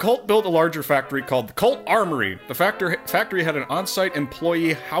will. So Colt built a larger factory called the Colt Armory. The factory had an on-site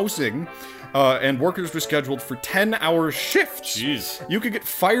employee housing, and workers were scheduled for 10-hour shifts. Jeez. You could get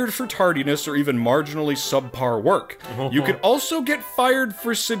fired for tardiness or even marginally subpar work. You could also get fired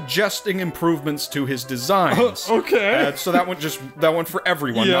for suggesting improvements to his designs. Okay. So that went for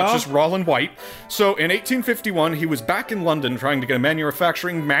everyone, not Yeah. just Rollin White. So in 1851, he was back in London trying to get a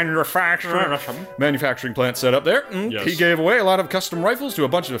manufacturing plant set up there. Yes. He gave away a lot of custom rifles to a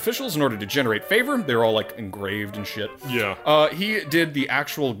bunch of officials in order to generate favor. They were all like engraved and shit. Yeah. He did the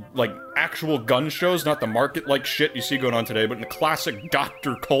actual actual gun shows, not the market like shit you see going on today, but in the classic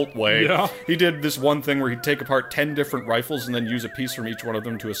Dr. Colt way. Yeah. He did this one thing where he'd take apart 10 different rifles and then use a piece from each one of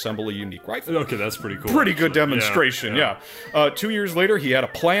them to assemble a unique rifle. Okay, that's pretty cool. Pretty good actually. demonstration, yeah. 2 years later, he had a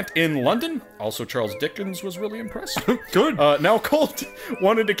plant in London. Also, Charles Dickens was really impressed. Good. Now, Colt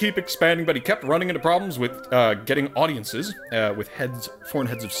wanted to keep expanding, but he kept running into problems with getting audiences with foreign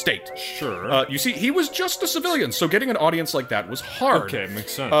heads of state. Sure. You see, he was just a civilian, so getting an audience like that was hard. Okay,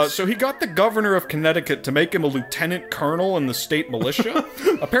 makes sense. So he got the governor of Connecticut to make him a lieutenant colonel in the state militia.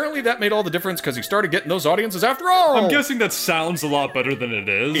 Apparently, that made all the difference because he started getting those audiences after all. I'm guessing that sounds a lot better than it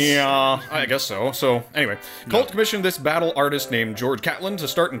is. Yeah, I guess so. So, anyway, Colt commissioned this battle artist named George Catlin to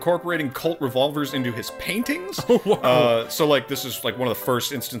start incorporating Colt revolvers into his paintings. Oh, wow. So, like, this is, like, one of the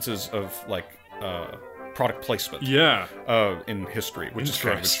first instances of, like, product placement. Yeah. In history, which is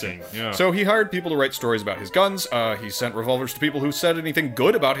kind of Interesting. Yeah. So he hired people to write stories about his guns. He sent revolvers to people who said anything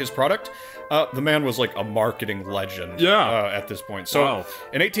good about his product. The man was like a marketing legend. Yeah. At this point. So Wow.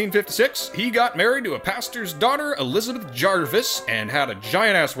 in 1856, he got married to a pastor's daughter, Elizabeth Jarvis, and had a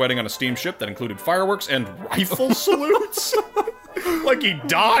giant-ass wedding on a steamship that included fireworks and rifle salutes. Like he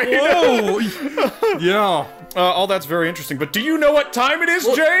died. Whoa! Yeah. All that's very interesting. But do you know what time it is,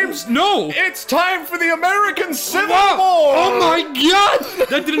 James? No! It's time for the American Civil Wow. War! Oh my god!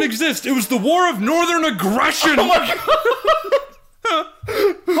 That didn't exist. It was the War of Northern Aggression!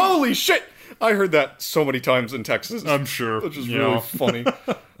 Holy shit! I heard that so many times in Texas. I'm sure. Which is Yeah. really funny.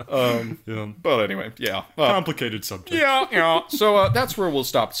 Yeah. But anyway, yeah. Complicated subject. Yeah. So that's where we'll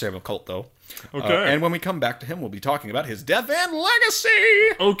stop Samuel Colt, though. Okay. And when we come back to him, we'll be talking about his death and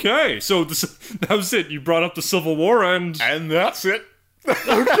legacy! Okay, so that was it. You brought up the Civil War, and And that's it. There's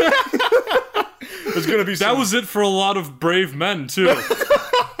gonna be that some was it for a lot of brave men, too.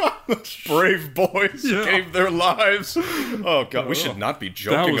 brave boys who Yeah. gave their lives. Oh, God. We should not be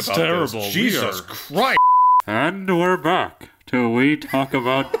joking was about terrible. this. We Jesus are- Christ. And we're back to We Talk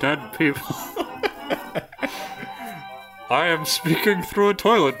About Dead People. I am speaking through a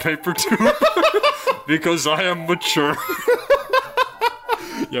toilet paper tube because I am mature.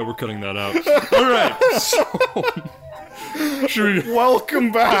 Yeah, we're cutting that out. All right. So, should we...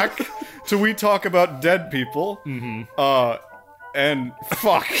 Welcome back to We Talk About Dead People. And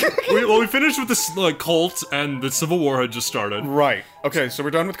fuck. we finished with this Colt, and the Civil War had just started. Right. Okay, so we're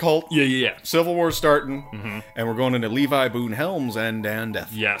done with Colt. Yeah. Civil War's starting, and we're going into Levi Boone Helms and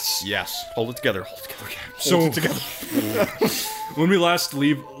death. Yes. Yes. Hold it together. Hold it together. Okay. So- Hold it together. When we last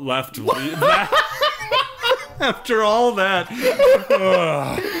left after all that,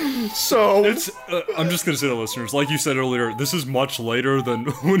 So it's. I'm just gonna say to listeners, like you said earlier, this is much later than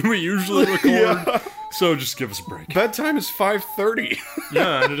when we usually record. So just give us a break. bedtime is 5:30.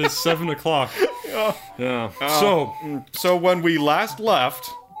 Yeah, and it is 7 o'clock. Yeah. So when we last left,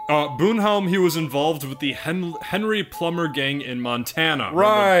 Boonhelm, he was involved with the Henry Plummer gang in Montana. Remember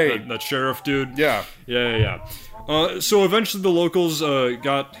Right. that sheriff dude? yeah. Yeah. So eventually the locals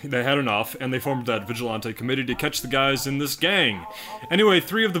they had enough, and they formed that vigilante committee to catch the guys in this gang. Anyway,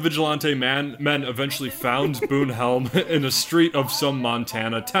 3 of the vigilante men eventually found Boonhelm in a street of some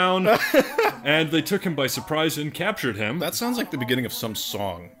Montana town, and they took him by surprise and captured him. That sounds like the beginning of some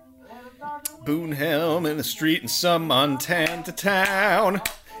song. Boone Helm in the street in some Montana town.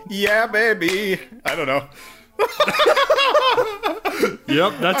 Yeah, baby. I don't know.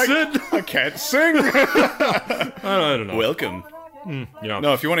 Yep, that's it. I can't sing. I don't know. Welcome. Yeah.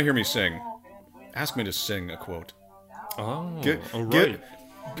 No, if you want to hear me sing, ask me to sing a quote. Oh, Gi- all right.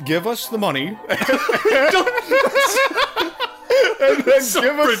 Give us the money. And then So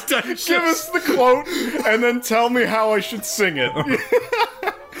give pretentious. us the quote, and then tell me how I should sing it.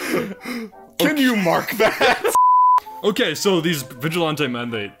 Can you mark that? Okay, so these vigilante men,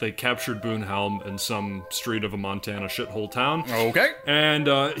 they captured Boonhelm in some street of a Montana shithole town. Okay. And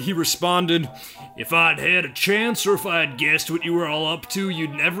he responded, "If I'd had a chance, or if I'd guessed what you were all up to,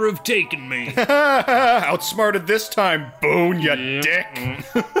 you'd never have taken me." Outsmarted this time, Boone, you Yeah.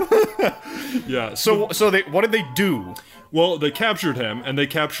 dick. Yeah, So what did they do? well, they captured him, and they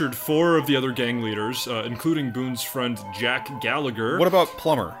captured 4 of the other gang leaders, including Boone's friend Jack Gallagher. What about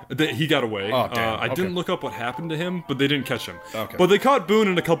Plummer? He got away. Oh, damn. I Okay. didn't look up what happened to him, but they didn't catch him. Okay. But they caught Boone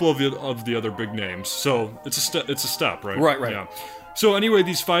and a couple of the other big names, so it's a step, right? Right. Yeah. So anyway,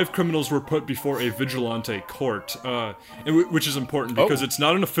 these 5 criminals were put before a vigilante court, which is important because it's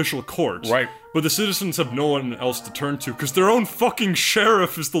not an official court. Right. But the citizens have no one else to turn to because their own fucking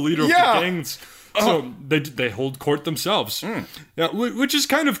sheriff is the leader Yeah. of the gangs. So they hold court themselves. Yeah, which is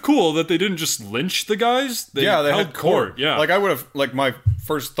kind of cool that they didn't just lynch the guys. They They held had court. Yeah. Like I would have, like my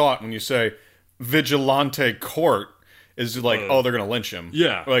first thought when you say vigilante court Is like, oh, they're gonna lynch him.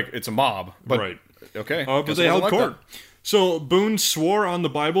 Yeah. Like, it's a mob. But, Right. Okay. But Guess they it held wasn't like court. So Boone swore on the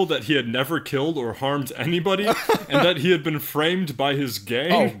Bible that he had never killed or harmed anybody, and that he had been framed by his gang.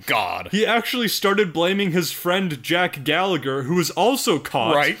 that. Oh, God. He actually started blaming his friend Jack Gallagher, who was also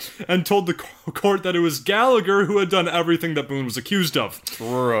caught, Right. and told the court that it was Gallagher who had done everything that Boone was accused of.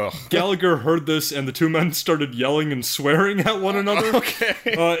 Ugh. Gallagher heard this, and the two men started yelling and swearing at one another. Okay.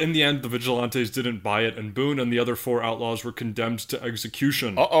 In the end, the vigilantes didn't buy it, and Boone and the other 4 outlaws were condemned to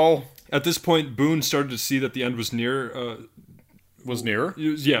execution. Uh-oh. At this point, Boone started to see that the end was near. Was nearer?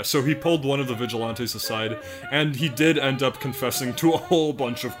 Yeah, so he pulled one of the vigilantes aside, and he did end up confessing to a whole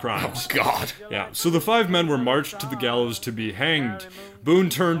bunch of crimes. God. Yeah, so the 5 men were marched to the gallows to be hanged. Boone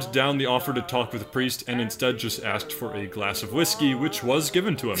turned down the offer to talk with the priest and instead just asked for a glass of whiskey, which was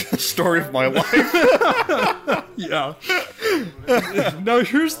given to him. Story of my life. Yeah. Now,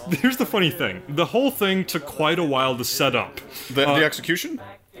 here's the funny thing. The whole thing took quite a while to set up. The execution?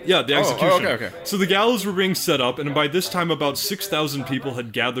 Yeah, the execution. okay. So the gallows were being set up, and by this time about 6,000 people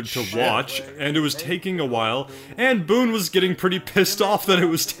had gathered to watch, and it was taking a while, and Boone was getting pretty pissed off that it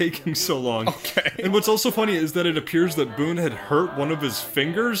was taking so long. Okay. And what's also funny is that it appears that Boone had hurt one of his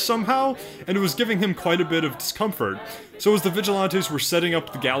fingers somehow, and it was giving him quite a bit of discomfort. So as the vigilantes were setting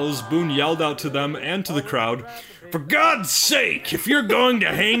up the gallows, Boone yelled out to them and to the crowd, "For God's sake, if you're going to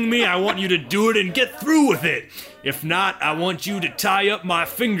hang me, I want you to do it and get through with it. If not, I want you to tie up my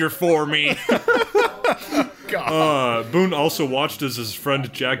finger for me." Boone also watched as his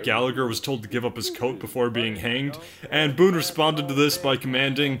friend Jack Gallagher was told to give up his coat before being hanged, and Boone responded to this by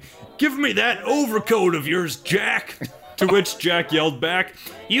commanding, "Give me that overcoat of yours, Jack." To which Jack yelled back,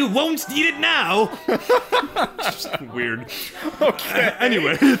 "You won't need it now." Just weird. Okay.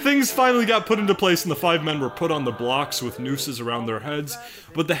 Anyway, things finally got put into place and the 5 men were put on the blocks with nooses around their heads,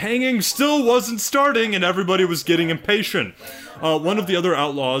 but the hanging still wasn't starting and everybody was getting impatient. One of the other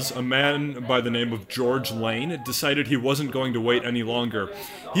outlaws, a man by the name of George Lane, decided he wasn't going to wait any longer.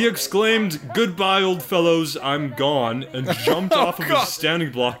 He exclaimed, "Goodbye, old fellows, I'm gone," and jumped off of his standing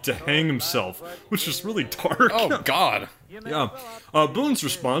block to hang himself, which is really dark. Oh, God. Yeah. Boone's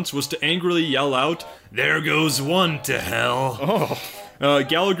response was to angrily yell out, "There goes one to hell."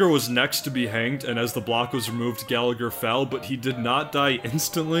 Gallagher was next to be hanged, and as the block was removed, Gallagher fell, but he did not die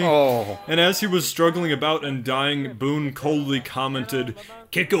instantly. Oh. And as he was struggling about and dying, Boone coldly commented,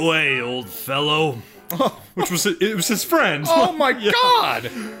 "Kick away, old fellow." Which was his friend. Oh, my God.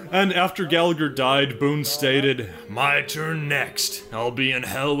 And after Gallagher died, Boone stated, "My turn next. I'll be in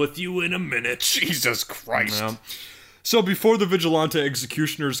hell with you in a minute." Jesus Christ. Yeah. So before the vigilante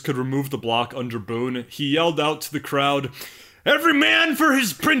executioners could remove the block under Boone, he yelled out to the crowd, "Every man for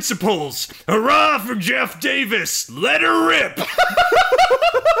his principles! Hurrah for Jeff Davis! Let her rip!"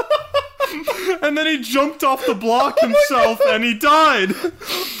 And then he jumped off the block himself and he died.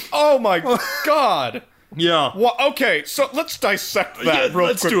 Oh, my God. Yeah. Well, okay, so let's dissect that Yeah, real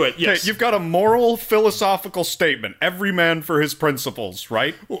let's quick. do it, yes. Okay, you've got a moral, philosophical statement. Every man for his principles,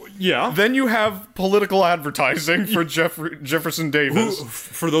 right? Yeah. Then you have political advertising for Jefferson Davis.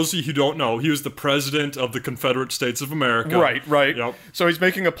 For those of you who don't know, he was the president of the Confederate States of America. Right. Yep. So he's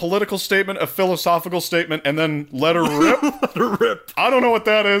making a political statement, a philosophical statement, and then let her rip? Let her rip. I don't know what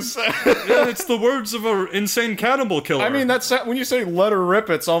that is. Yeah, it's the words of an insane cannibal killer. I mean, that's when you say let her rip,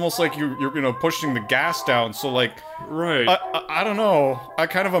 it's almost like you're pushing the gas down. So like, right. I don't know. I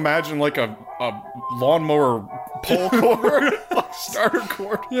kind of imagine like a lawnmower pull cord, like starter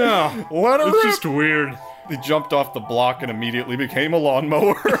cord. Yeah. Let her It's rip. just weird. He jumped off the block and immediately became a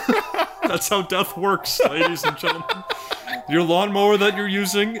lawnmower. That's how death works, ladies and gentlemen. Your lawnmower that you're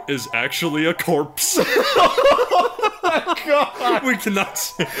using is actually a corpse. God. We cannot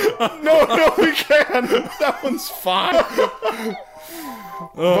say. No, we can. That one's fine.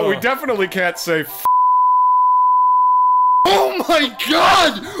 But we definitely can't say Oh my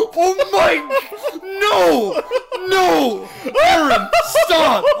god! Oh my... No! Aaron,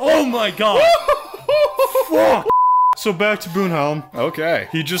 stop! Oh my god! Fuck! So back to Boonhelm. Okay.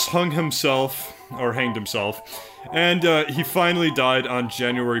 He just hanged himself, and he finally died on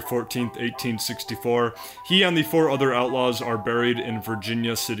January 14th, 1864. He and the 4 other outlaws are buried in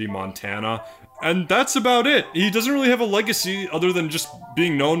Virginia City, Montana. And that's about it. He doesn't really have a legacy other than just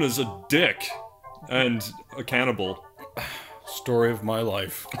being known as a dick and a cannibal. Story of my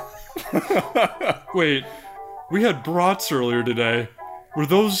life. Wait, we had brats earlier today. Were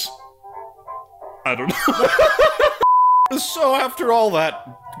those... I don't know. So after all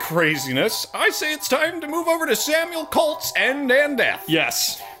that craziness, I say it's time to move over to Samuel Colt's End and Death.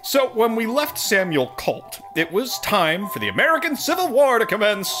 Yes. So when we left Samuel Colt, it was time for the American Civil War to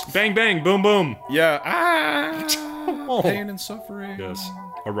commence. Bang bang, boom boom. Yeah, pain and suffering. Yes.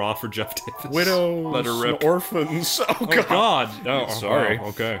 Hurrah for Jeff Davis. Widows, Let her rip. and orphans. Oh, Oh, God. God. Oh, Sorry. wow,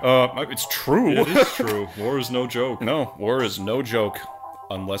 okay. It's true. It is true. War is no joke. No, war is no joke.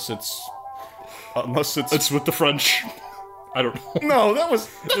 Unless it's... It's with the French. I don't know. No, that was...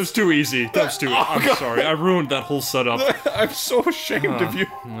 It was too easy. That was too easy. I'm sorry. I ruined that whole setup. I'm so ashamed of you.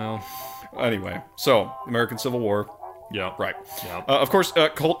 Well, Anyway, so, American Civil War. yeah. Right. Yeah. Of course,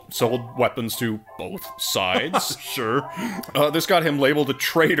 Colt sold weapons to both sides. Sure. This got him labeled a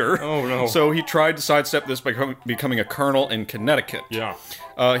traitor. Oh, no. So he tried to sidestep this by becoming a colonel in Connecticut. Yeah.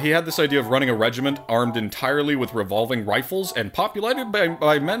 He had this idea of running a regiment armed entirely with revolving rifles and populated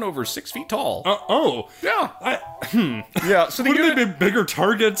by men over 6 feet tall. Oh. Yeah. Yeah, so the Wouldn't unit... they be bigger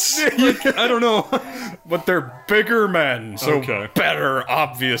targets? Like, I don't know. But they're bigger men, so Okay. better,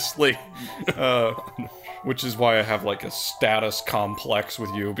 obviously. Which is why I have, like, a status complex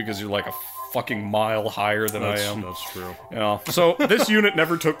with you, because you're, like, a fucking mile higher than I am. That's true. Yeah. So this unit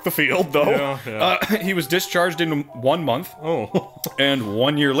never took the field, though. Yeah. He was discharged in 1 month, Oh. and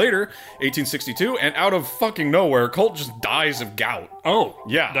 1 year later, 1862, and out of fucking nowhere, Colt just dies of gout. Oh.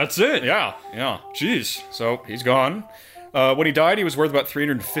 Yeah. That's it. Yeah. Jeez. So he's gone. When he died, he was worth about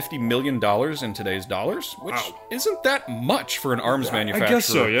 $350 million in today's dollars, which isn't that much for an arms manufacturer. I guess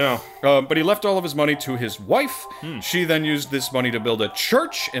so, yeah. But he left all of his money to his wife. She then used this money to build a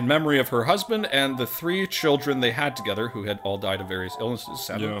church in memory of her husband and the 3 children they had together, who had all died of various illnesses,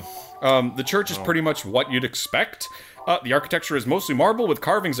 sadly. Yeah. The church is pretty much what you'd expect. The architecture is mostly marble with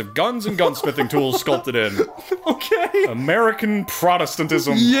carvings of guns and gunsmithing tools sculpted in. Okay. American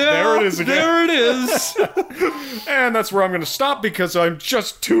Protestantism. Yeah. There it is again. There it is. And that's where I'm going to stop because I'm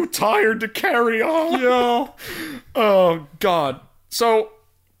just too tired to carry on. Yeah. Oh, God. So,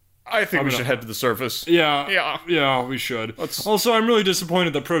 I think we should head to the surface. Yeah, we should. Also, I'm really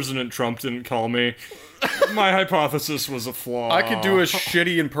disappointed that President Trump didn't call me. My hypothesis was a flaw. I could do a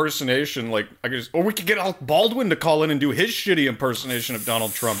shitty impersonation, like, or we could get Alec Baldwin to call in and do his shitty impersonation of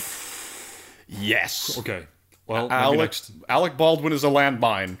Donald Trump. Yes. Okay. Well, maybe next. Alec Baldwin is a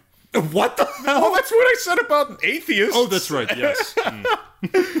landmine. What the hell? Oh, that's what I said about atheists. Oh, that's right. Yes.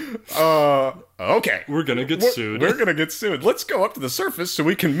 Okay. We're gonna get sued. We're gonna get sued. Let's go up to the surface so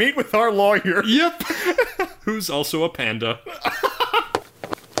we can meet with our lawyer. Yep. Who's also a panda.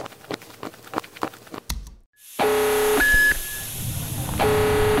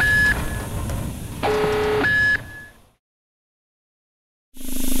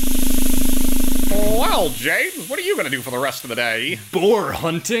 Well, James, what are you gonna do for the rest of the day? Boar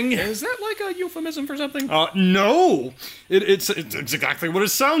hunting? Is that like a euphemism for something? No. It's exactly what it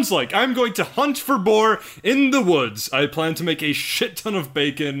sounds like. I'm going to hunt for boar in the woods. I plan to make a shit ton of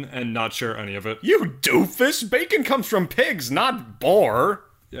bacon and not share any of it. You doofus! Bacon comes from pigs, not boar.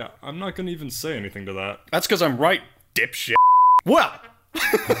 Yeah, I'm not gonna even say anything to that. That's because I'm right, dipshit. Well,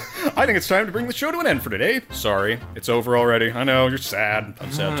 I think it's time to bring the show to an end for today. Sorry, it's over already. I know, you're sad.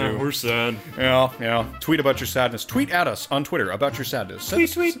 I'm sad too. We're sad. Yeah. Tweet about your sadness. Tweet at us on Twitter about your sadness. Send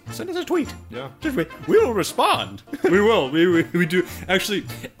us a tweet. Yeah. We'll respond. We will. We do. Actually,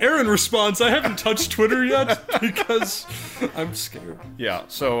 Aaron responds. I haven't touched Twitter yet because I'm scared. Yeah,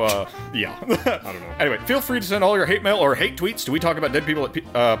 so, yeah. I don't know. Anyway, feel free to send all your hate mail or hate tweets to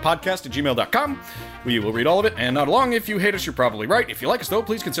wetalkaboutdeadpeople@podcast@gmail.com. We will read all of it, and not along. If you hate us, you're probably right. If you like us, though,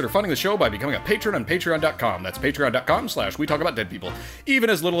 please consider funding the show by becoming a patron on patreon.com. That's patreon.com/wetalkaboutdeadpeople. Even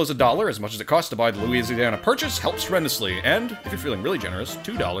as little as $1, as much as it costs to buy the Louisiana Purchase, helps tremendously. And if you're feeling really generous,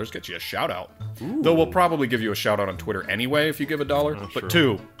 $2 gets you a shout-out. Though we'll probably give you a shout-out on Twitter anyway if you give $1. But sure.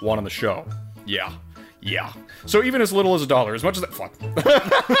 2, 1 on the show. Yeah. So even as little as $1, as much as that... Fuck.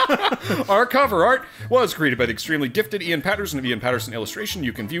 Our cover art was created by the extremely gifted Ian Patterson of Ian Patterson Illustration.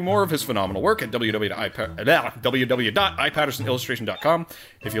 You can view more of his phenomenal work at www.ipattersonillustration.com.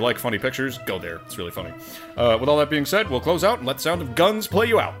 If you like funny pictures, go there. It's really funny. With all that being said, we'll close out and let the sound of guns play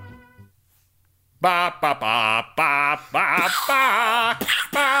you out. Ba ba ba ba ba ba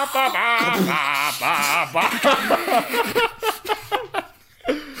ba ba ba ba.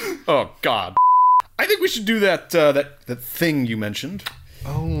 Oh God. I think we should do that that thing you mentioned.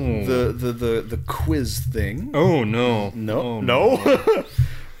 Oh. The quiz thing. Oh no. No.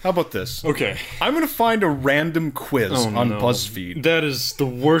 How about this? Okay. I'm gonna find a random quiz on BuzzFeed. That is the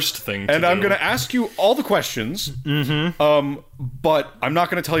worst thing to And do. I'm gonna ask you all the questions. But I'm not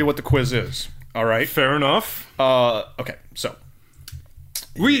gonna tell you what the quiz is. All right? Fair enough. Okay, so.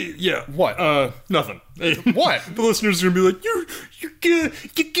 What? Nothing. What? The listeners are gonna be like, you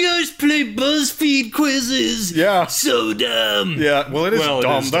guys play BuzzFeed quizzes. Yeah. So dumb. Yeah, well, it is Well, it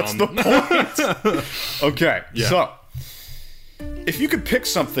dumb. is That's dumb. the point. Okay, Yeah. so. if you could pick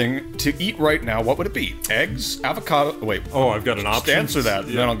something to eat right now, what would it be? Eggs, avocado. Wait. Oh, I've got an Just option. answer that,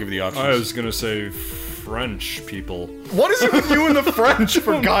 and then I'll give you the options. I was gonna say French people. What is it with you and the French,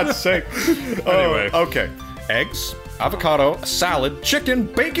 for God's sake? Anyway. Okay. Eggs, avocado, a salad, chicken,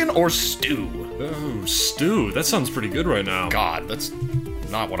 bacon, or stew? Oh, stew. That sounds pretty good right now. God, that's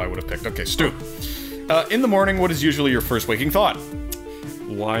not what I would have picked. Okay, stew. In the morning, what is usually your first waking thought?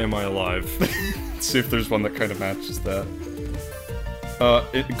 Why am I alive? Let's see if there's one that kind of matches that.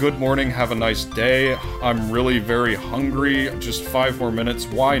 Good morning, have a nice day. I'm really very hungry. Just 5 more minutes.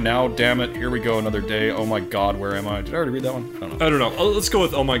 Why now? Damn it. Here we go, another day. Oh my god, where am I? Did I already read that one? I don't know. Let's go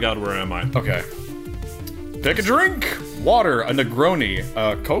with oh my god, where am I? Okay. Pick a drink. Water, a Negroni,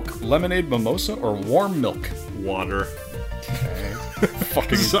 Coke, lemonade, mimosa, or warm milk. Water.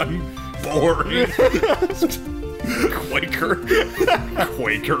 Fucking I'm boring. Quaker.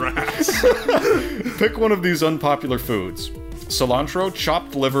 Quaker ass. Pick one of these unpopular foods. Cilantro,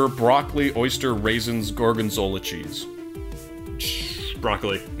 chopped liver, broccoli, oyster, raisins, gorgonzola cheese.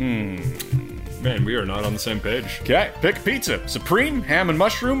 Broccoli. Man, we are not on the same page. Okay, pick pizza. Supreme, ham and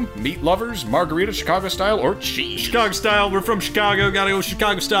mushroom, meat lovers, margarita, Chicago style, or cheese. Chicago style. We're from Chicago. Gotta go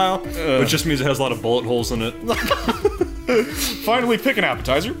Chicago style. Which just means it has a lot of bullet holes in it. Finally, pick an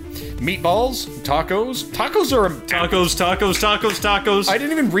appetizer. Meatballs, tacos. Tacos are... Tacos. I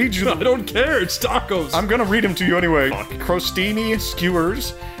didn't even read you. I don't care. It's tacos. I'm gonna read them to you anyway. Fuck. Crostini,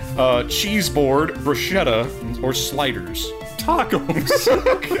 skewers, cheese board, bruschetta, or sliders. Tacos.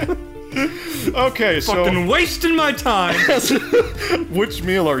 Okay, so... Fucking wasting my time. Which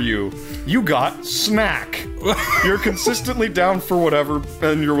meal are you? You got snack. You're consistently down for whatever,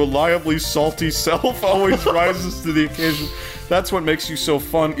 and your reliably salty self always rises to the occasion. That's what makes you so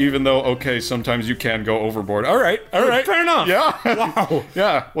fun, even though, okay, sometimes you can go overboard. All right. Fair enough. Yeah. Wow.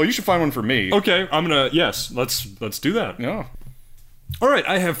 Yeah. Well, you should find one for me. Okay, I'm gonna... Yes, let's do that. Yeah. All right,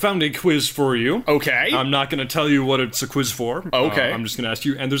 I have found a quiz for you. Okay. I'm not going to tell you what it's a quiz for. Okay. I'm just going to ask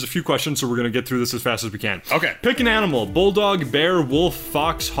you, and there's a few questions, so we're going to get through this as fast as we can. Okay. Pick an animal: bulldog, bear, wolf,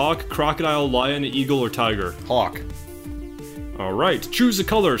 fox, hawk, crocodile, lion, eagle, or tiger. Hawk. All right. Choose a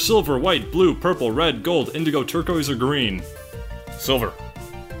color: silver, white, blue, purple, red, gold, indigo, turquoise, or green. Silver.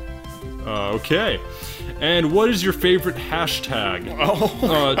 Okay. And what is your favorite hashtag?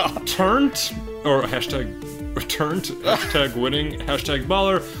 Oh, Turnt, or hashtag returned, hashtag winning, hashtag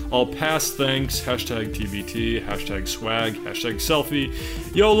baller, I'll pass thanks, hashtag TBT, hashtag swag, hashtag selfie,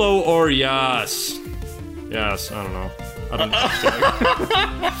 YOLO, or yas. Yes, I don't know. I don't know.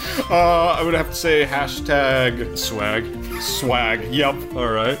 Hashtag. I would have to say hashtag Swag. swag. Yep.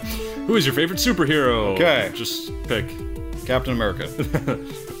 Alright. Who is your favorite superhero? Okay. Just pick. Captain America.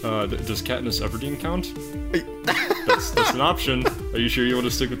 Does Katniss Everdeen count? That's an option. Are you sure you want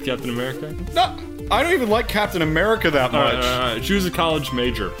to stick with Captain America? No, I don't even like Captain America that much. Choose a college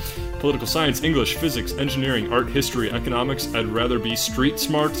major. Political science, English, physics, engineering, art, history, economics. I'd rather be street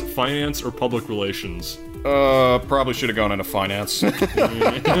smart, finance, or public relations. Probably should have gone into finance. Yes.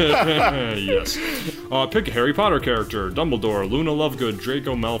 Pick a Harry Potter character: Dumbledore, Luna Lovegood,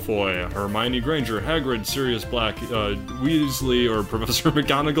 Draco Malfoy, Hermione Granger, Hagrid, Sirius Black, Weasley, or Professor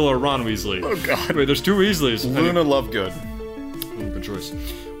McGonagall, or Ron Weasley. Oh god. Wait, there's 2 Weasleys. Luna Lovegood. Good choice.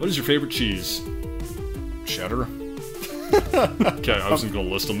 What is your favorite cheese? Cheddar. Okay, I wasn't gonna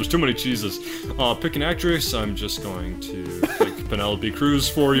list them. There's too many cheeses. Pick an actress. I'm just going to pick Penelope Cruz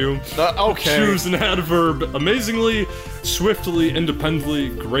for you. Okay. Choose an adverb: amazingly, swiftly, independently,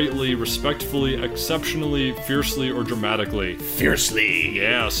 greatly, respectfully, exceptionally, fiercely, or dramatically. Fiercely.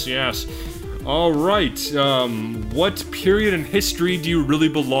 Yes. All right. What period in history do you really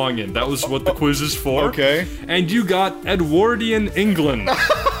belong in? That was what the quiz is for. Okay. And you got Edwardian England.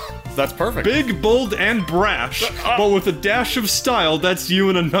 That's perfect. Big, bold, and brash, but with a dash of style. That's you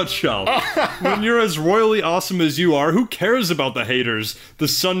in a nutshell. When you're as royally awesome as you are, who cares about the haters? The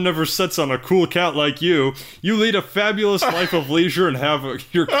sun never sets on a cool cat like you. You lead a fabulous life of leisure and have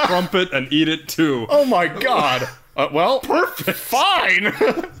your crumpet and eat it too. Oh my god. Well, perfect. Fine.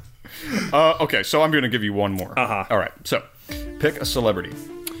 Okay, so I'm gonna give you one more. All right, so pick a celebrity: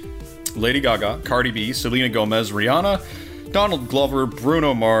 Lady Gaga, Cardi B, Selena Gomez, Rihanna, Donald Glover,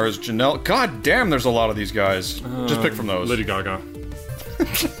 Bruno Mars, Janelle. God damn, there's a lot of these guys. Just pick from those. Lady Gaga.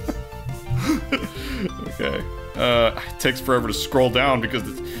 Okay. It takes forever to scroll down because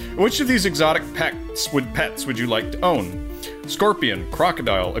which of these exotic pets would you like to own? Scorpion,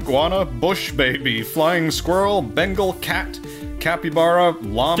 crocodile, iguana, bush baby, flying squirrel, Bengal cat, capybara,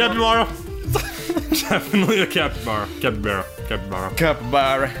 llama. Capybara. Definitely a capybara. Capybara.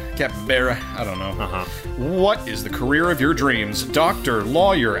 capybara. I don't know. What is the career of your dreams? Doctor,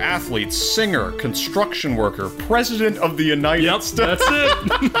 lawyer, athlete, singer, construction worker, president of the United States. That's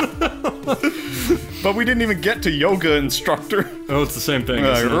it. But we didn't even get to yoga instructor. Oh, it's the same thing.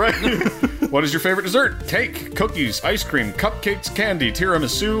 Isn't it? Right. What is your favorite dessert? Cake, cookies, ice cream, cupcakes, candy,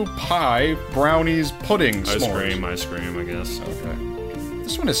 tiramisu, pie, brownies, pudding, s'mores. Ice cream, I guess. Okay.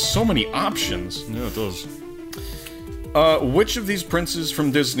 This one has so many options. Yeah, it does. Which of these princes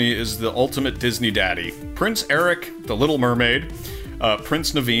from Disney is the ultimate Disney daddy? Prince Eric, The Little Mermaid,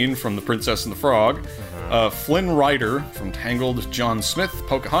 Prince Naveen from The Princess and the Frog, Flynn Rider from Tangled, John Smith,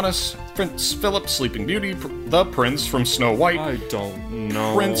 Pocahontas, Prince Philip, Sleeping Beauty, the Prince from Snow White, I don't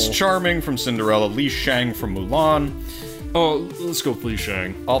know. Prince Charming from Cinderella, Li Shang from Mulan. Oh, let's go with Li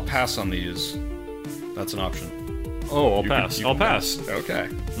Shang. I'll pass on these. That's an option. Oh, I'll You pass. can I'll pass. Okay.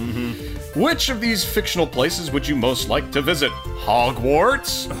 Which of these fictional places would you most like to visit?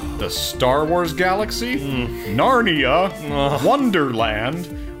 Hogwarts, the Star Wars galaxy, Narnia, Wonderland,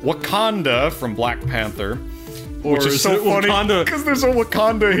 Wakanda from Black Panther, which Or is is so it funny Wakanda? because there's a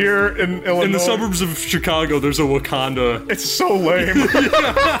Wakanda here in Illinois. In the suburbs of Chicago, there's a Wakanda. It's so lame.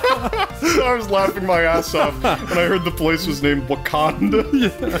 I was laughing my ass off when I heard the place was named Wakanda.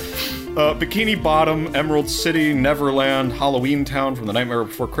 Bikini Bottom, Emerald City, Neverland, Halloween Town from The Nightmare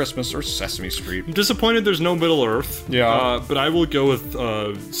Before Christmas, or Sesame Street. I'm disappointed there's no Middle Earth. Yeah. But I will go with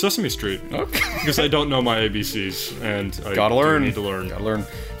Sesame Street. Okay. Because I don't know my ABCs, and I Gotta do learn. need to learn. Gotta learn.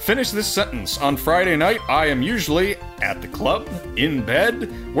 Finish this sentence. On Friday night, I am usually at the club, in bed,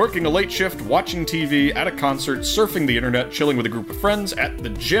 working a late shift, watching TV, at a concert, surfing the internet, chilling with a group of friends, at the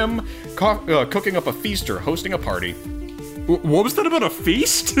gym, cooking up a feast, or hosting a party. What was that about a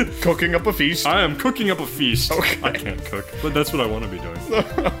feast? Cooking up a feast. I am cooking up a feast. Okay. I can't cook, but that's what I want to be doing.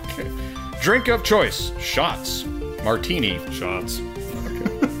 Okay. Drink of choice. Shots. Martini. Shots.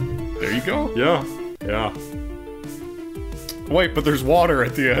 There you go. Yeah. Yeah. Wait, but there's water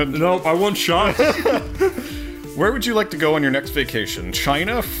at the end. No, I want shots. Where would you like to go on your next vacation?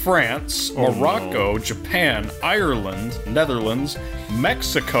 China, France, Morocco, Japan, Ireland, Netherlands,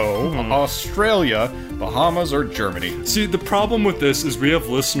 Mexico, Australia, Bahamas, or Germany? See, the problem with this is we have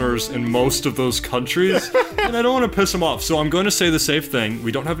listeners in most of those countries, and I don't want to piss them off, so I'm going to say the safe thing.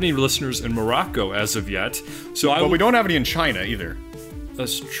 We don't have any listeners in Morocco as of yet, so But we don't have any in China either.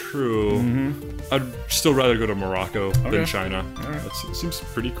 That's true. I'd still rather go to Morocco than Okay. China. That seems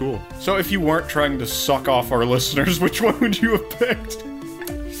pretty cool. So if you weren't trying to suck off our listeners, which one would you have picked?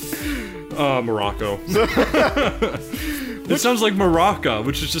 Morocco. It sounds like Morocco,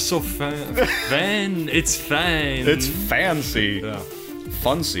 which is just so fan. It's fan. It's fancy. Yeah.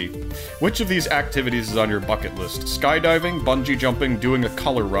 Funsy. Which of these activities is on your bucket list? Skydiving, bungee jumping, doing a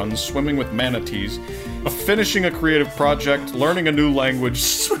color run, swimming with manatees, finishing a creative project, learning a new language.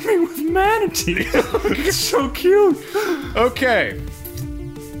 Swimming with manatee. It's so cute. Okay.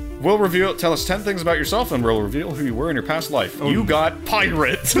 We'll reveal. Tell us 10 things about yourself, and we'll reveal who you were in your past life. You got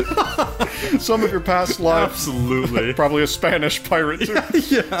pirate. Some of your past life. Absolutely. Probably a Spanish pirate too.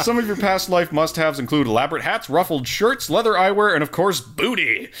 Yeah. Some of your past life must-haves include elaborate hats, ruffled shirts, leather eyewear, and of course,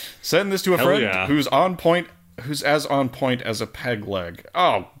 booty. Send this to a Hell friend yeah. who's as on point as a peg leg.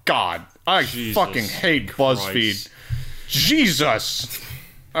 Oh God, I Jesus fucking hate BuzzFeed. Christ. Jesus.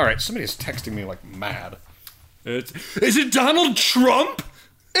 All right, somebody is texting me like mad. Is it Donald Trump?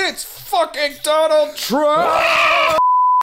 It's fucking Donald Trump!